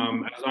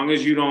 As long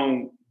as you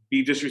don't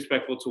be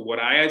disrespectful to what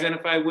I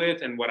identify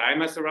with and what I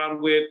mess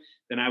around with,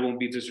 then I won't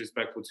be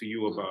disrespectful to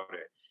you about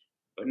it.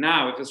 But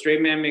now, if a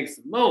straight man makes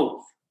a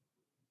move,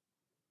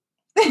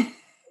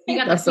 you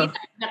got the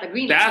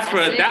green. That's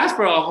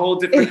for a whole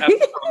different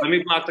episode. Let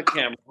me block the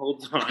camera.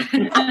 Hold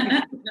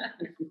on.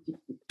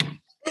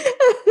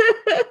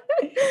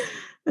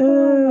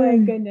 Oh my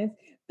goodness.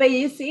 But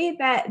you see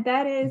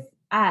that is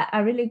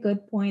a really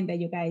good point that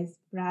you guys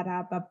brought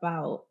up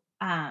about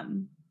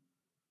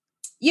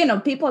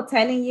people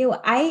telling you.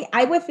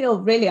 I would feel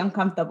really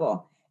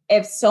uncomfortable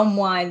if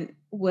someone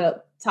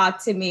will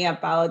talk to me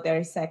about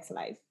their sex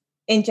life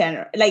in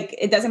general. Like,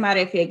 it doesn't matter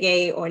if you're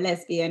gay or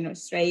lesbian or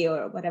straight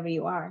or whatever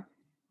you are.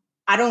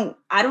 I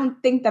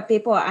don't think that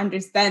people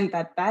understand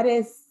that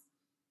is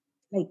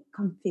like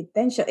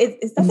confidential.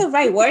 Is that the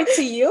right word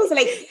to use?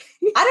 Like,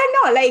 I don't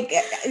know. Like,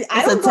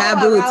 it's a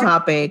taboo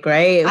topic,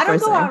 right? I don't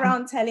go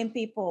around telling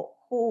people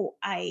who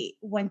I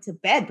went to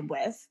bed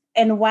with.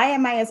 And why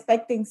am I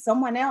expecting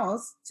someone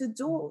else to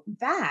do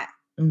that?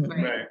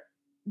 Right.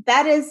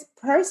 That is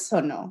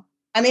personal.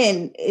 I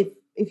mean,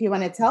 if you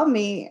want to tell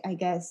me, I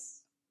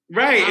guess.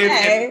 Right.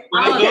 It's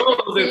one of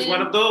those. It's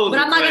one of those. But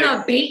I'm not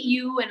gonna bait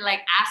you and like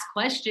ask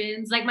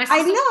questions. Like my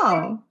sister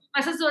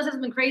has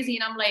been crazy,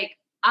 and I'm like,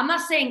 I'm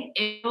not saying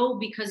ill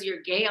because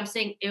you're gay. I'm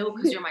saying ill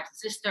because you're my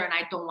sister, and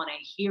I don't want to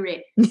hear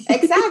it.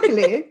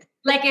 Exactly.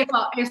 Like if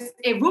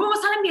Ruben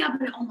was telling me, I'd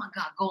be like, oh my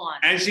God, go on.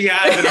 And she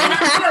has it.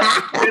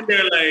 And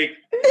they're like,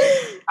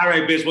 all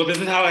right, bitch, well, this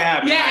is how it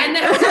happened. Yeah, and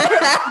then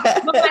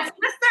but my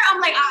sister,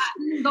 I'm like,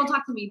 don't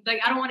talk to me.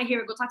 Like, I don't want to hear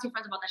it. Go talk to your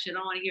friends about that shit. I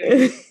don't want to hear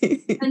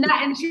it.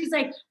 And she's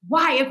like,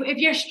 why? If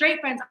you're straight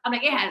friends, I'm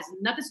like, it has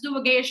nothing to do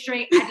with gay or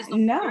straight. I just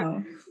don't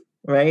know.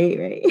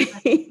 Right.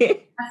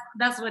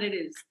 That's what it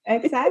is.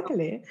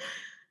 Exactly.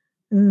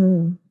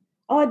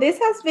 Oh, this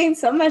has been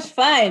so much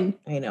fun.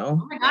 I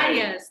know. Oh my God,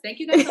 yes. Thank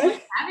you guys so much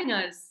for having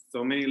us.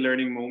 So many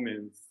learning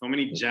moments. So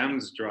many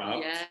gems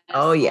dropped. Yes.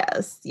 Oh,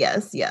 yes.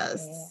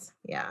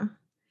 Yeah.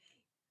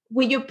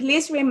 Will you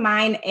please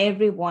remind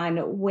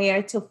everyone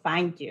where to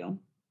find you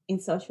in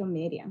social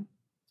media?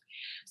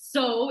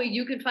 So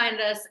you can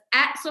find us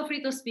at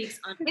Sofrito Speaks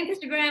on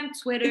Instagram,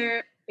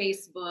 Twitter,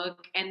 Facebook,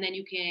 and then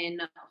you can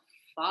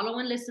follow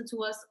and listen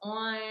to us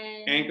on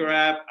Anchor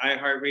app,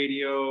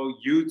 iHeartRadio,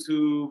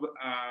 YouTube,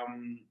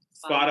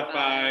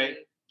 Spotify,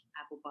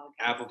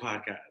 Apple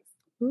Podcasts.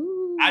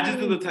 Ooh. I just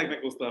do the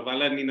technical stuff. I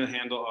let Nina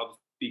handle all the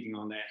speaking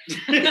on that.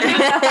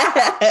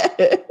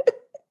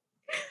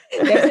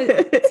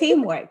 That's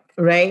teamwork.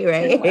 Right.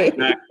 Exactly.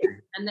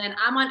 And then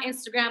I'm on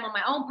Instagram on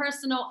my own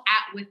personal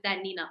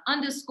 @withthatnina_.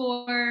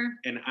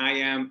 And I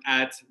am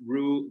at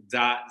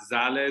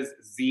ru.zalez,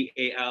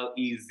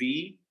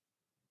 ZALEZ.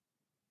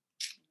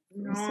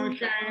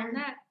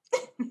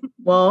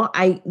 Well,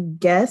 I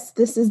guess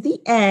this is the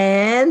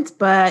end,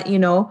 but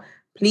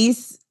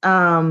please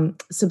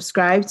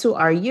subscribe to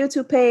our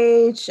YouTube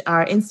page,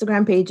 our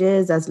Instagram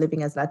pages as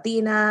Living as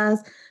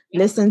Latinas.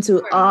 Listen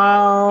to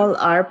all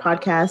our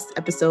podcast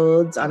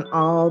episodes on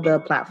all the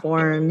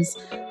platforms,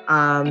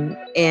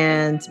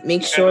 and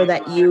make sure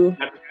that you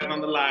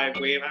on the live,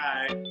 wave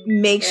high.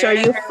 Make sure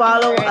you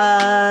follow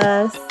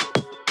us.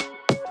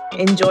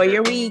 Enjoy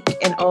your week,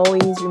 and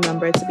always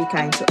remember to be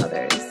kind to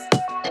others.